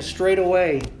begin straight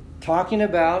away talking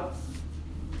about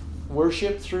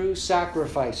worship through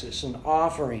sacrifices and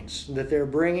offerings that they're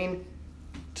bringing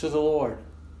to the Lord.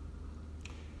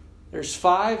 There's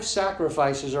 5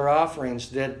 sacrifices or offerings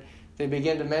that they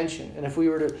begin to mention. And if we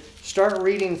were to start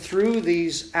reading through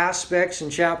these aspects in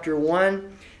chapter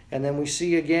 1, and then we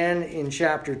see again in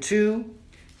chapter 2,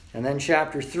 and then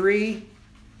chapter 3,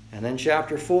 and then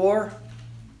chapter 4,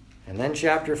 and then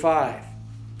chapter 5.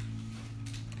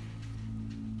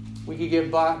 We could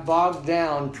get bogged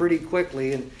down pretty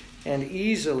quickly and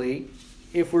easily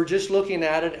if we're just looking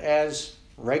at it as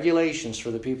regulations for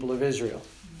the people of Israel.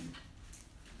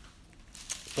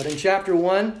 But in chapter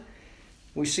 1,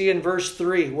 we see in verse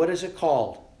 3, what is it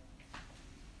called?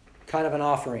 Kind of an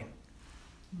offering.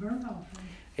 Burnt offering.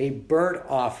 A burnt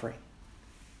offering.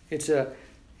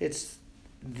 It's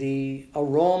the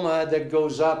aroma that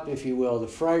goes up, if you will, the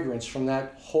fragrance from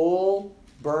that whole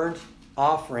burnt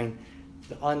offering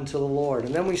unto the Lord.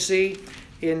 And then we see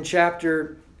in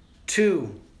chapter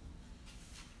 2,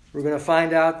 we're going to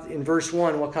find out in verse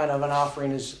 1 what kind of an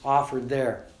offering is offered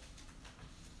there.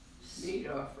 Meat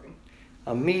offering.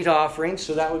 A meat offering,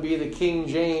 so that would be the King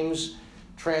James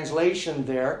translation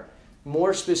there.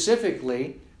 More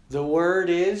specifically, the word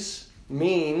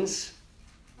means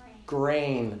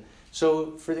grain.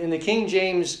 So in the King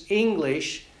James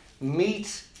English,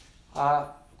 meat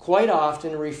quite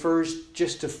often refers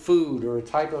just to food or a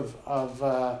type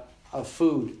of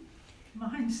food.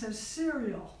 Mine says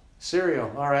cereal.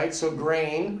 Cereal, all right. So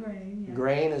grain. Grain, yeah.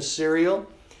 Grain is cereal.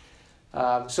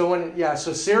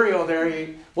 So cereal there,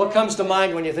 what comes to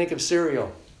mind when you think of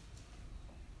cereal?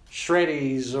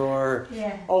 Shreddies or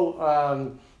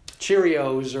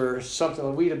Cheerios or something,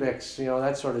 Weetabix,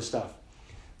 that sort of stuff.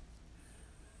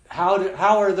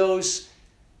 How are those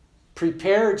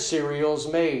prepared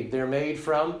cereals made? They're made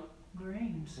from?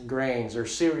 Grains or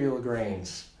cereal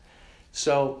grains.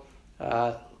 So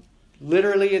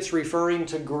literally it's referring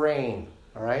to grain.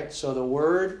 All right, so the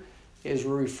word is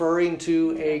referring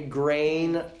to a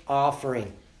grain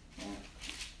offering.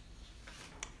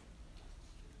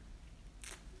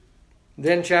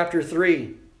 Then chapter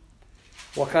 3.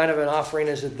 What kind of an offering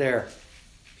is it there?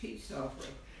 Peace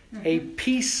offering. A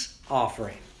peace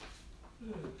offering.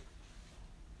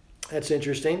 That's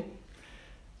interesting.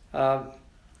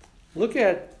 Look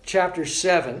at chapter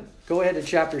 7. Go ahead to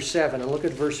chapter 7 and look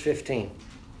at verse 15.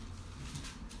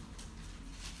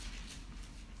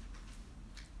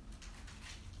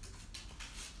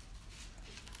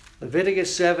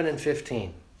 Leviticus 7 and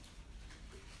 15.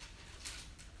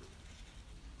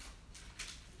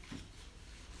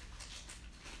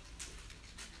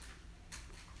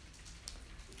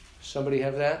 Somebody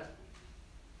have that?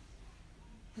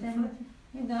 Go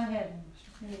ahead.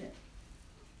 Read it.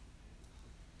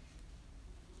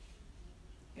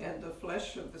 And the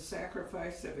flesh of the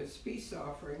sacrifice of his peace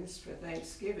offerings for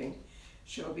thanksgiving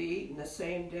shall be eaten the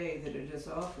same day that it is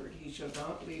offered. He shall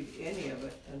not leave any of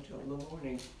it until the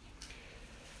morning.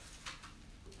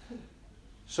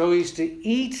 So he's to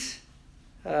eat,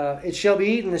 it shall be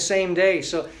eaten the same day.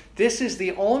 So this is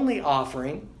the only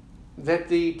offering that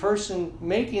the person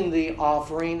making the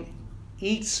offering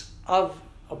eats of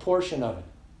a portion of it.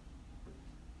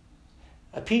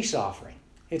 A peace offering.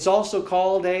 It's also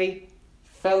called a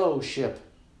fellowship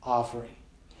offering.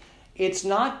 It's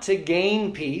not to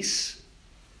gain peace.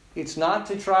 It's not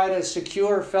to try to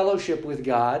secure fellowship with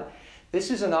God. This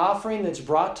is an offering that's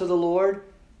brought to the Lord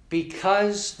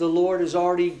because the Lord has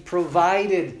already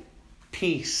provided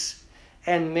peace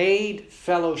and made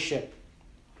fellowship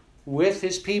with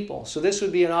his people. So this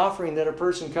would be an offering that a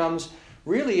person comes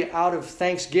really out of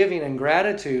thanksgiving and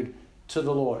gratitude to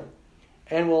the Lord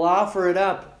and will offer it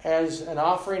up as an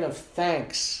offering of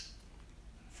thanks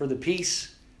for the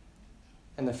peace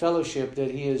and the fellowship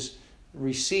that he has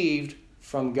received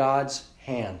from God's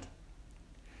hand.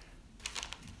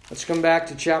 Let's come back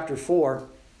to chapter 4.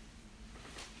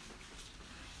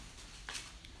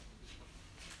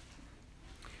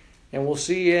 And we'll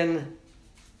see in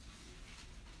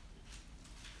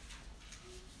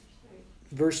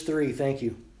verse 3. Thank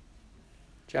you.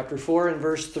 Chapter 4 and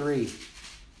verse 3.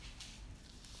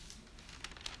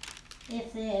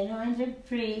 If the anointed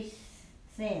priest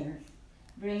sins,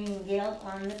 bringing guilt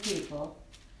on the people,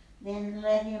 then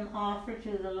let him offer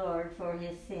to the Lord for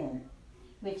his sin,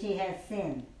 which he has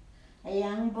sinned, a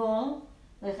young bull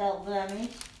without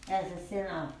blemish as a sin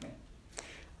offering.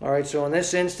 All right, so in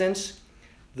this instance,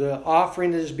 the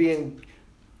offering that is being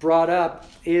brought up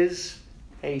is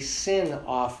a sin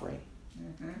offering.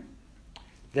 Mm-hmm.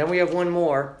 Then we have one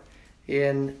more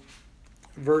in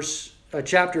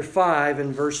chapter 5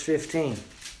 and verse 15.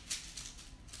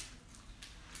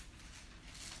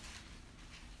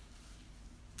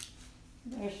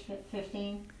 Verse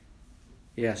 15.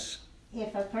 Yes.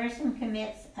 If a person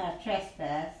commits a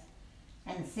trespass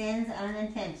and sins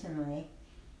unintentionally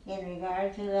in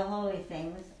regard to the holy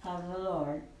things of the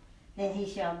Lord, then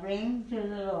he shall bring to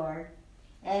the Lord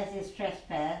as his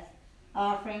trespass,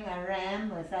 offering a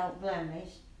ram without blemish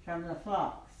from the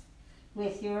flocks,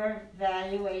 with your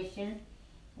valuation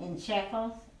in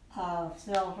shekels of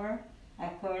silver,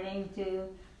 according to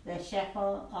the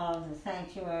shekel of the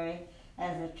sanctuary,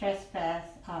 as a trespass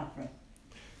offering.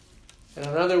 And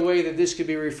another way that this could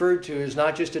be referred to is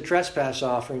not just a trespass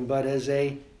offering, but as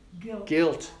a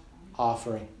guilt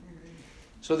offering.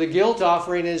 So the guilt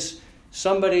offering is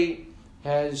somebody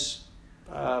has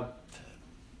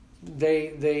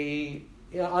they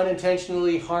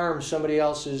unintentionally harm somebody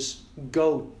else's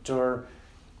goat or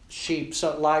sheep,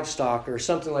 livestock, or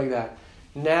something like that.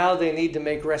 Now they need to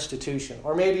make restitution.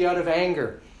 Or maybe out of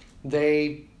anger,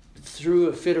 they threw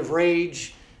a fit of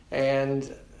rage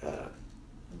and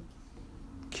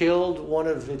killed one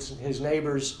of his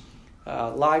neighbor's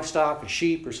livestock, a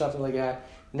sheep or something like that.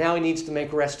 Now he needs to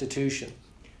make restitution.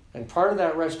 And part of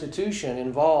that restitution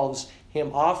involves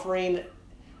him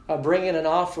bringing an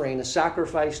offering, a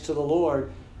sacrifice to the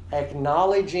Lord,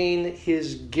 acknowledging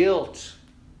his guilt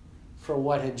for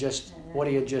what he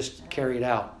had just carried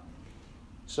out.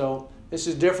 So this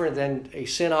is different than a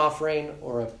sin offering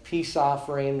or a peace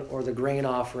offering or the grain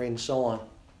offering, so on.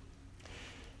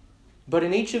 But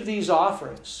in each of these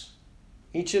offerings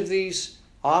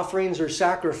or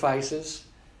sacrifices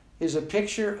is a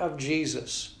picture of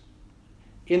Jesus.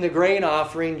 In the grain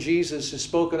offering, Jesus is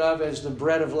spoken of as the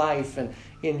bread of life. And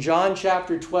in John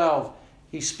chapter 12,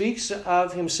 he speaks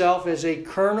of himself as a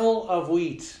kernel of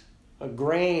wheat, a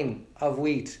grain of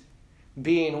wheat,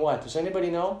 being what? Does anybody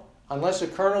know? Unless a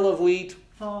kernel of wheat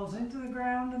falls into the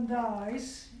ground and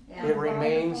dies, it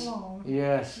remains.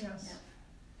 Yes,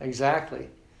 exactly.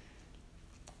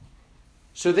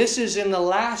 So this is in the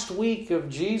last week of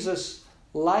Jesus'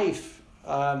 life,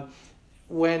 not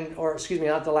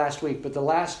the last week, but the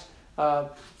last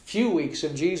few weeks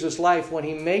of Jesus' life when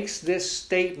he makes this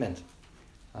statement.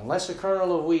 Unless a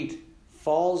kernel of wheat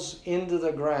falls into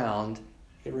the ground,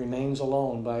 it remains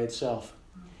alone by itself.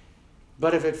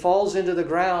 But if it falls into the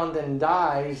ground and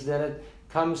dies, then it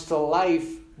comes to life,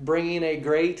 bringing a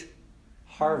great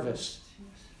harvest.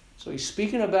 So he's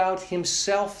speaking about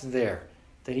himself there,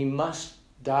 that he must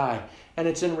die. And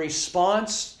it's in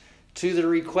response to the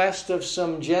request of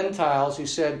some Gentiles who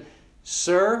said,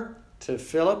 "Sir," to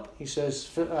Philip, he says,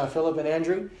 Philip and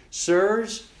Andrew,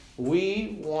 "Sirs,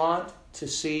 we want to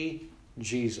see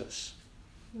Jesus."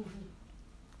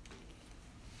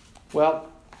 Well,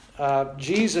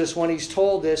 Jesus, when he's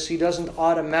told this, he doesn't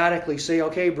automatically say,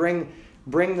 "Okay, bring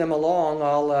them along.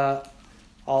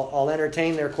 I'll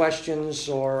entertain their questions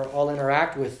or I'll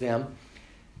interact with them."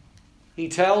 He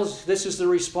tells, this is the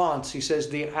response. He says,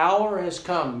 "The hour has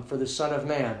come for the Son of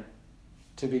Man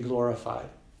to be glorified."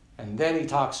 And then he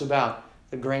talks about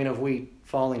the grain of wheat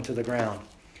falling to the ground.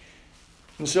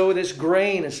 And so this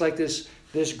grain, it's like this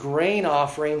grain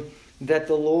offering that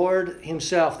the Lord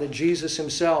himself, that Jesus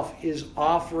himself is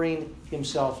offering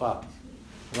himself up.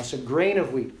 Unless a grain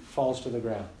of wheat falls to the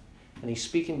ground. And he's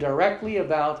speaking directly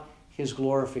about his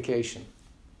glorification.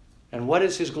 And what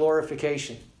is his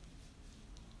glorification?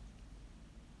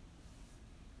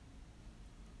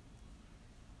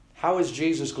 How is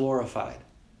Jesus glorified?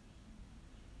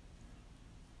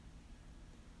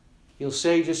 He'll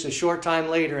say just a short time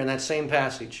later in that same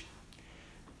passage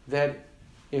that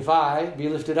if I be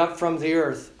lifted up from the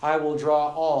earth, I will draw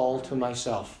all to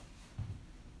myself.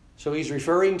 So he's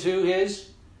referring to his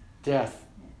death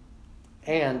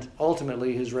and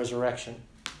ultimately his resurrection.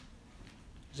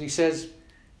 As he says,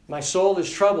 "My soul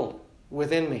is troubled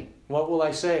within me. What will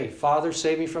I say? Father,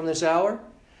 save me from this hour?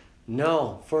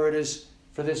 No, for it is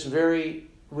for this very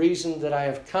reason that I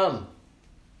have come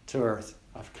to earth.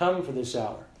 I've come for this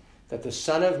hour, that the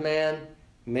Son of Man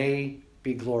may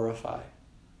be glorified."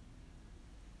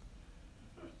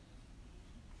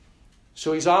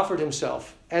 So he's offered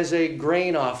himself as a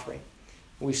grain offering.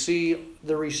 We see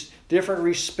the different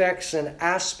respects and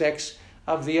aspects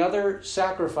of the other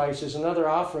sacrifices and other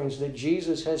offerings that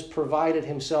Jesus has provided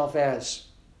himself as.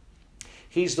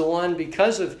 He's the one,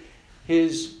 because of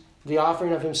the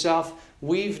offering of himself,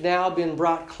 we've now been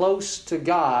brought close to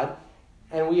God,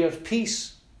 and we have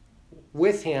peace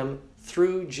with him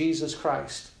through Jesus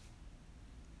Christ.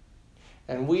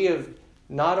 And we've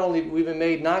been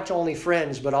made not only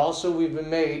friends, but also we've been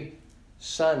made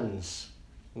sons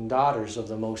and daughters of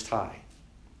the Most High.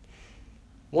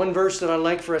 One verse that I'd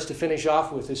like for us to finish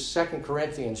off with is 2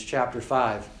 Corinthians chapter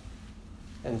 5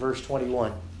 and verse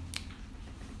 21.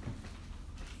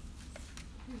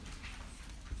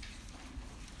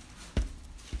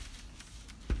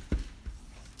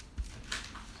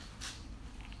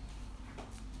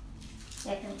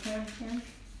 Corinthians.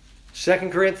 2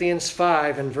 Corinthians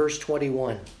 5 and verse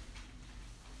 21.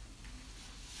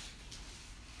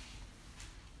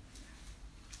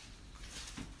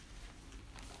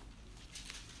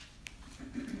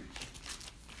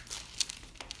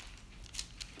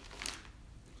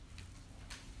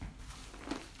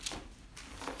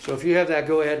 So if you have that,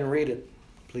 go ahead and read it,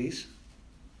 please.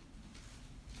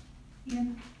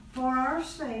 For our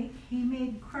sake he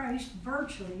made Christ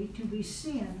virtually to be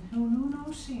sin, who knew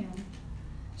no sin,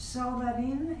 so that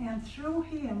in and through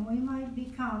him we might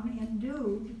become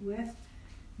endued with,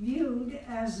 viewed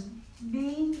as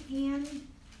being in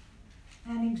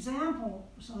and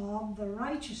examples of the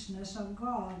righteousness of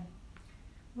God,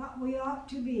 what we ought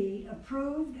to be,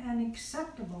 approved and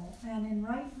acceptable, and in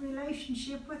right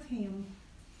relationship with him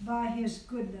by his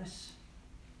goodness.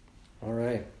 All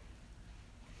right.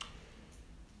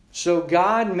 So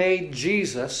God made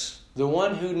Jesus, the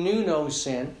one who knew no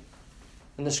sin,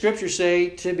 and the scriptures say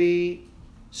to be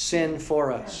sin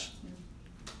for us.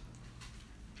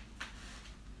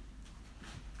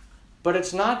 But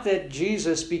it's not that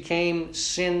Jesus became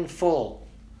sinful.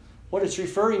 What it's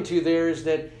referring to there is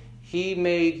that he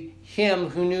made him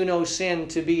who knew no sin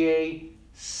to be a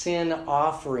sin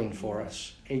offering for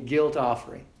us, a guilt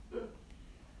offering.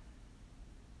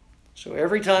 So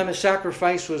every time a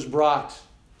sacrifice was brought,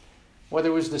 whether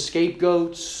it was the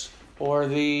scapegoats or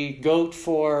the goat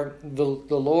for the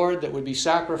Lord that would be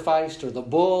sacrificed, or the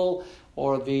bull,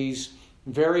 or these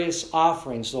various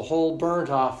offerings, the whole burnt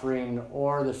offering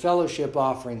or the fellowship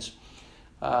offerings.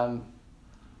 Not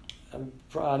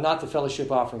the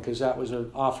fellowship offering, because that was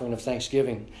an offering of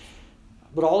thanksgiving.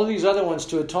 But all of these other ones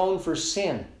to atone for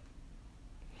sin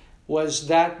was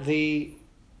that the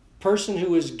person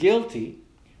who was guilty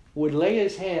would lay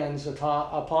his hands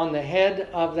upon the head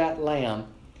of that lamb,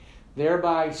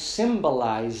 thereby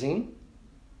symbolizing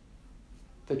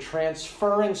the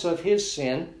transference of his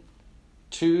sin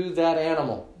to that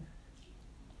animal.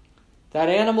 That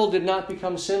animal did not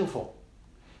become sinful.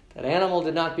 That animal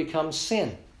did not become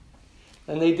sin.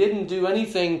 And they didn't do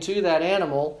anything to that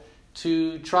animal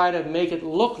to try to make it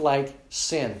look like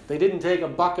sin. They didn't take a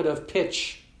bucket of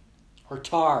pitch or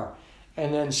tar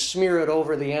and then smear it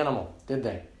over the animal, did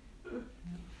they?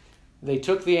 They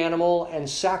took the animal and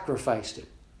sacrificed it.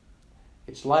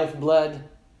 Its lifeblood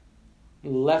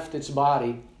left its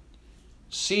body,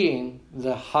 seeing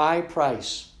the high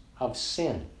price of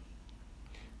sin.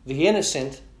 The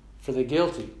innocent for the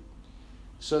guilty.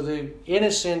 So the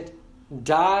innocent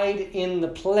died in the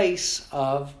place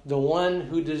of the one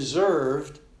who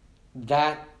deserved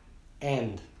that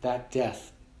end, that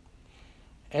death.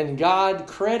 And God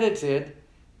credited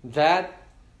that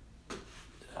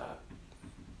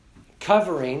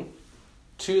covering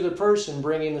to the person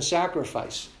bringing the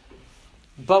sacrifice.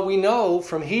 But we know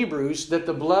from Hebrews that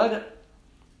the blood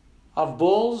of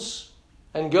bulls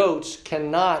and goats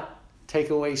cannot take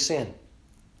away sin.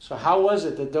 So how was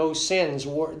it that those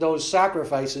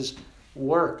sacrifices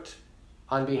worked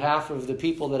on behalf of the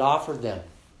people that offered them?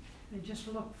 They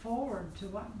just looked forward to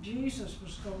what Jesus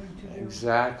was going to do.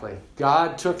 Exactly.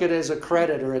 God took it as a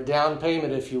credit or a down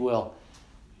payment, if you will,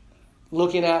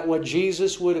 looking at what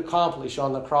Jesus would accomplish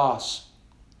on the cross.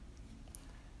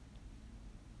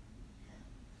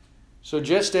 So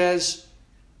just as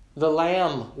the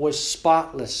lamb was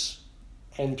spotless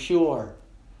and pure,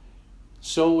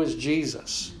 so was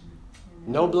Jesus.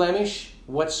 No blemish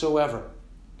whatsoever.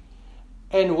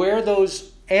 And where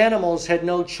those animals had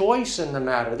no choice in the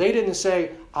matter, they didn't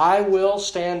say, I will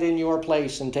stand in your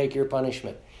place and take your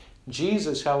punishment.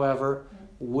 Jesus, however,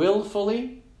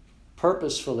 willfully,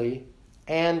 purposefully,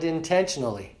 and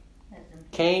intentionally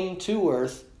came to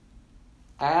earth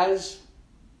as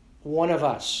one of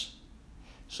us,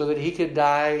 so that he could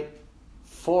die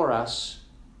for us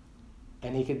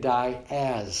and he could die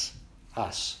as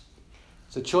us.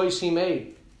 It's a choice he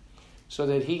made, so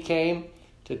that he came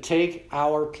to take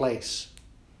our place,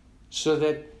 so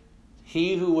that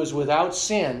he who was without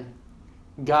sin,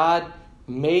 God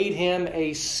made him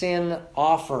a sin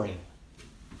offering,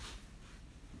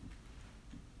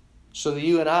 so that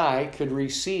you and I could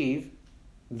receive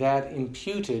that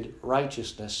imputed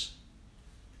righteousness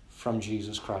from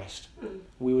Jesus Christ.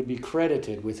 We would be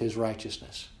credited with his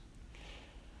righteousness.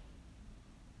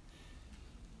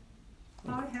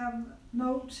 I have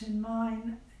notes in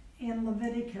mine in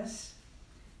Leviticus.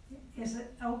 Is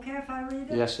it okay if I read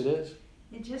it? Yes, it is.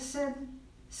 It just said,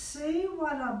 see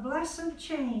what a blessed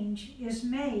change is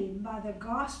made by the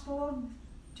gospel of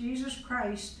Jesus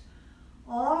Christ.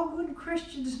 All good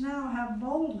Christians now have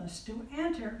boldness to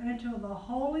enter into the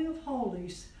Holy of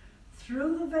Holies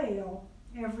through the veil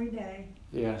every day.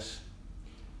 Yes.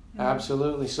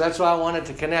 Absolutely. So that's why I wanted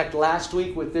to connect last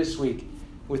week with this week,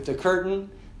 with the curtain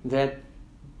that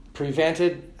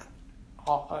prevented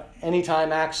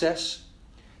anytime access.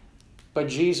 But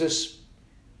Jesus,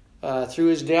 through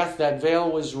his death, that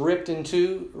veil was ripped in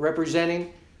two,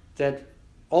 representing that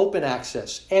open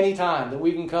access, anytime, that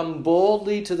we can come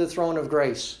boldly to the throne of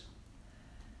grace.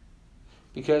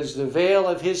 Because the veil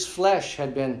of his flesh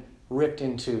had been ripped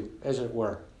in two, as it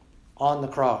were, on the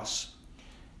cross.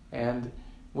 And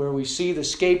where we see the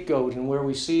scapegoat and where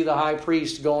we see the high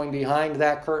priest going behind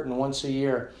that curtain once a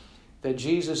year, that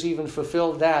Jesus even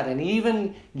fulfilled that. And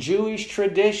even Jewish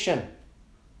tradition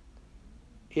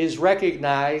is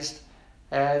recognized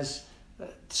as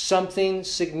something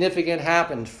significant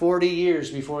happened 40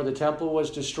 years before the temple was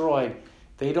destroyed.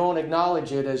 They don't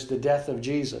acknowledge it as the death of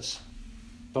Jesus.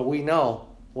 But we know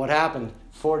what happened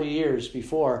 40 years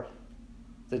before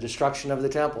the destruction of the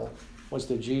temple was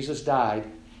that Jesus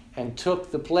died and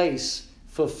took the place,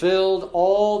 fulfilled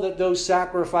all that those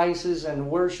sacrifices and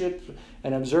worship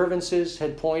and observances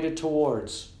had pointed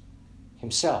towards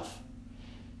himself.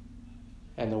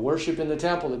 And the worship in the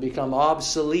temple had become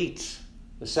obsolete,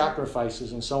 the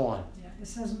sacrifices and so on. Yeah, it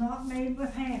says not made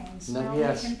with hands. No, now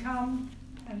yes. we can come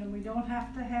and then we don't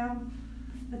have to have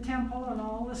the temple and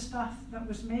all the stuff that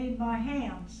was made by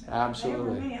hands.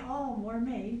 Absolutely. All were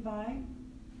made by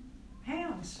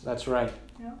hands. That's right.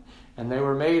 Yeah. And they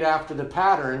were made after the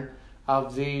pattern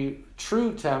of the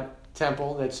true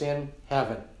temple that's in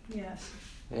heaven. Yes.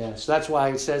 Yes, that's why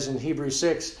it says in Hebrews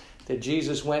 6 that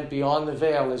Jesus went beyond the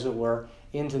veil, as it were,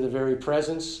 into the very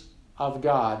presence of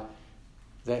God,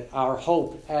 that our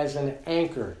hope as an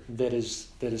anchor that is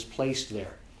placed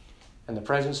there. And the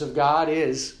presence of God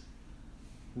is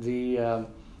the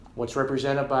what's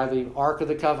represented by the Ark of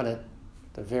the Covenant,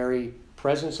 the very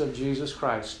presence of Jesus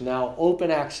Christ, now open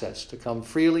access to come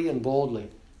freely and boldly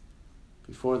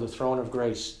before the throne of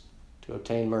grace to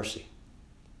obtain mercy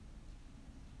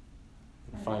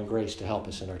and find grace to help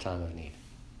us in our time of need.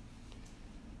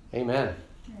 Amen.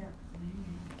 Yeah.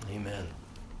 Amen.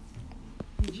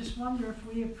 You just wonder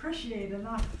if we appreciate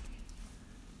enough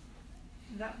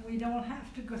that we don't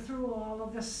have to go through all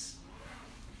of this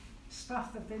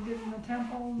stuff that they did in the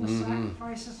temple, and the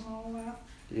sacrifices and all that.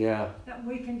 Yeah. That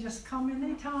we can just come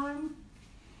anytime,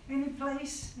 any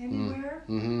place, anywhere.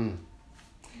 Mm-hmm.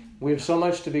 We have so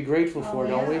much to be grateful for,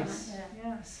 don't we?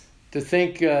 Yes. To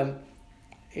think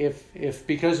if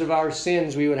because of our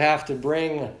sins we would have to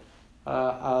bring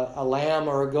a lamb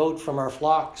or a goat from our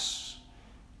flocks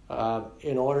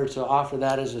in order to offer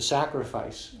that as a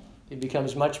sacrifice. It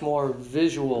becomes much more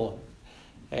visual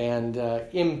and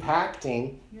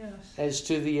impacting as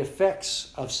to the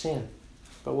effects of sin.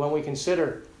 But when we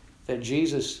consider that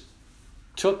Jesus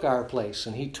took our place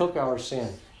and he took our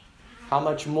sin, how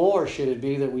much more should it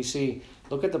be that we see,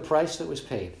 look at the price that was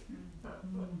paid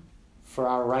for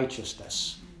our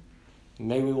righteousness.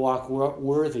 May we walk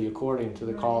worthy according to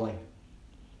the calling.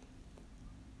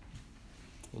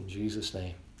 In Jesus'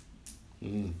 name.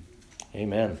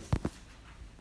 Amen.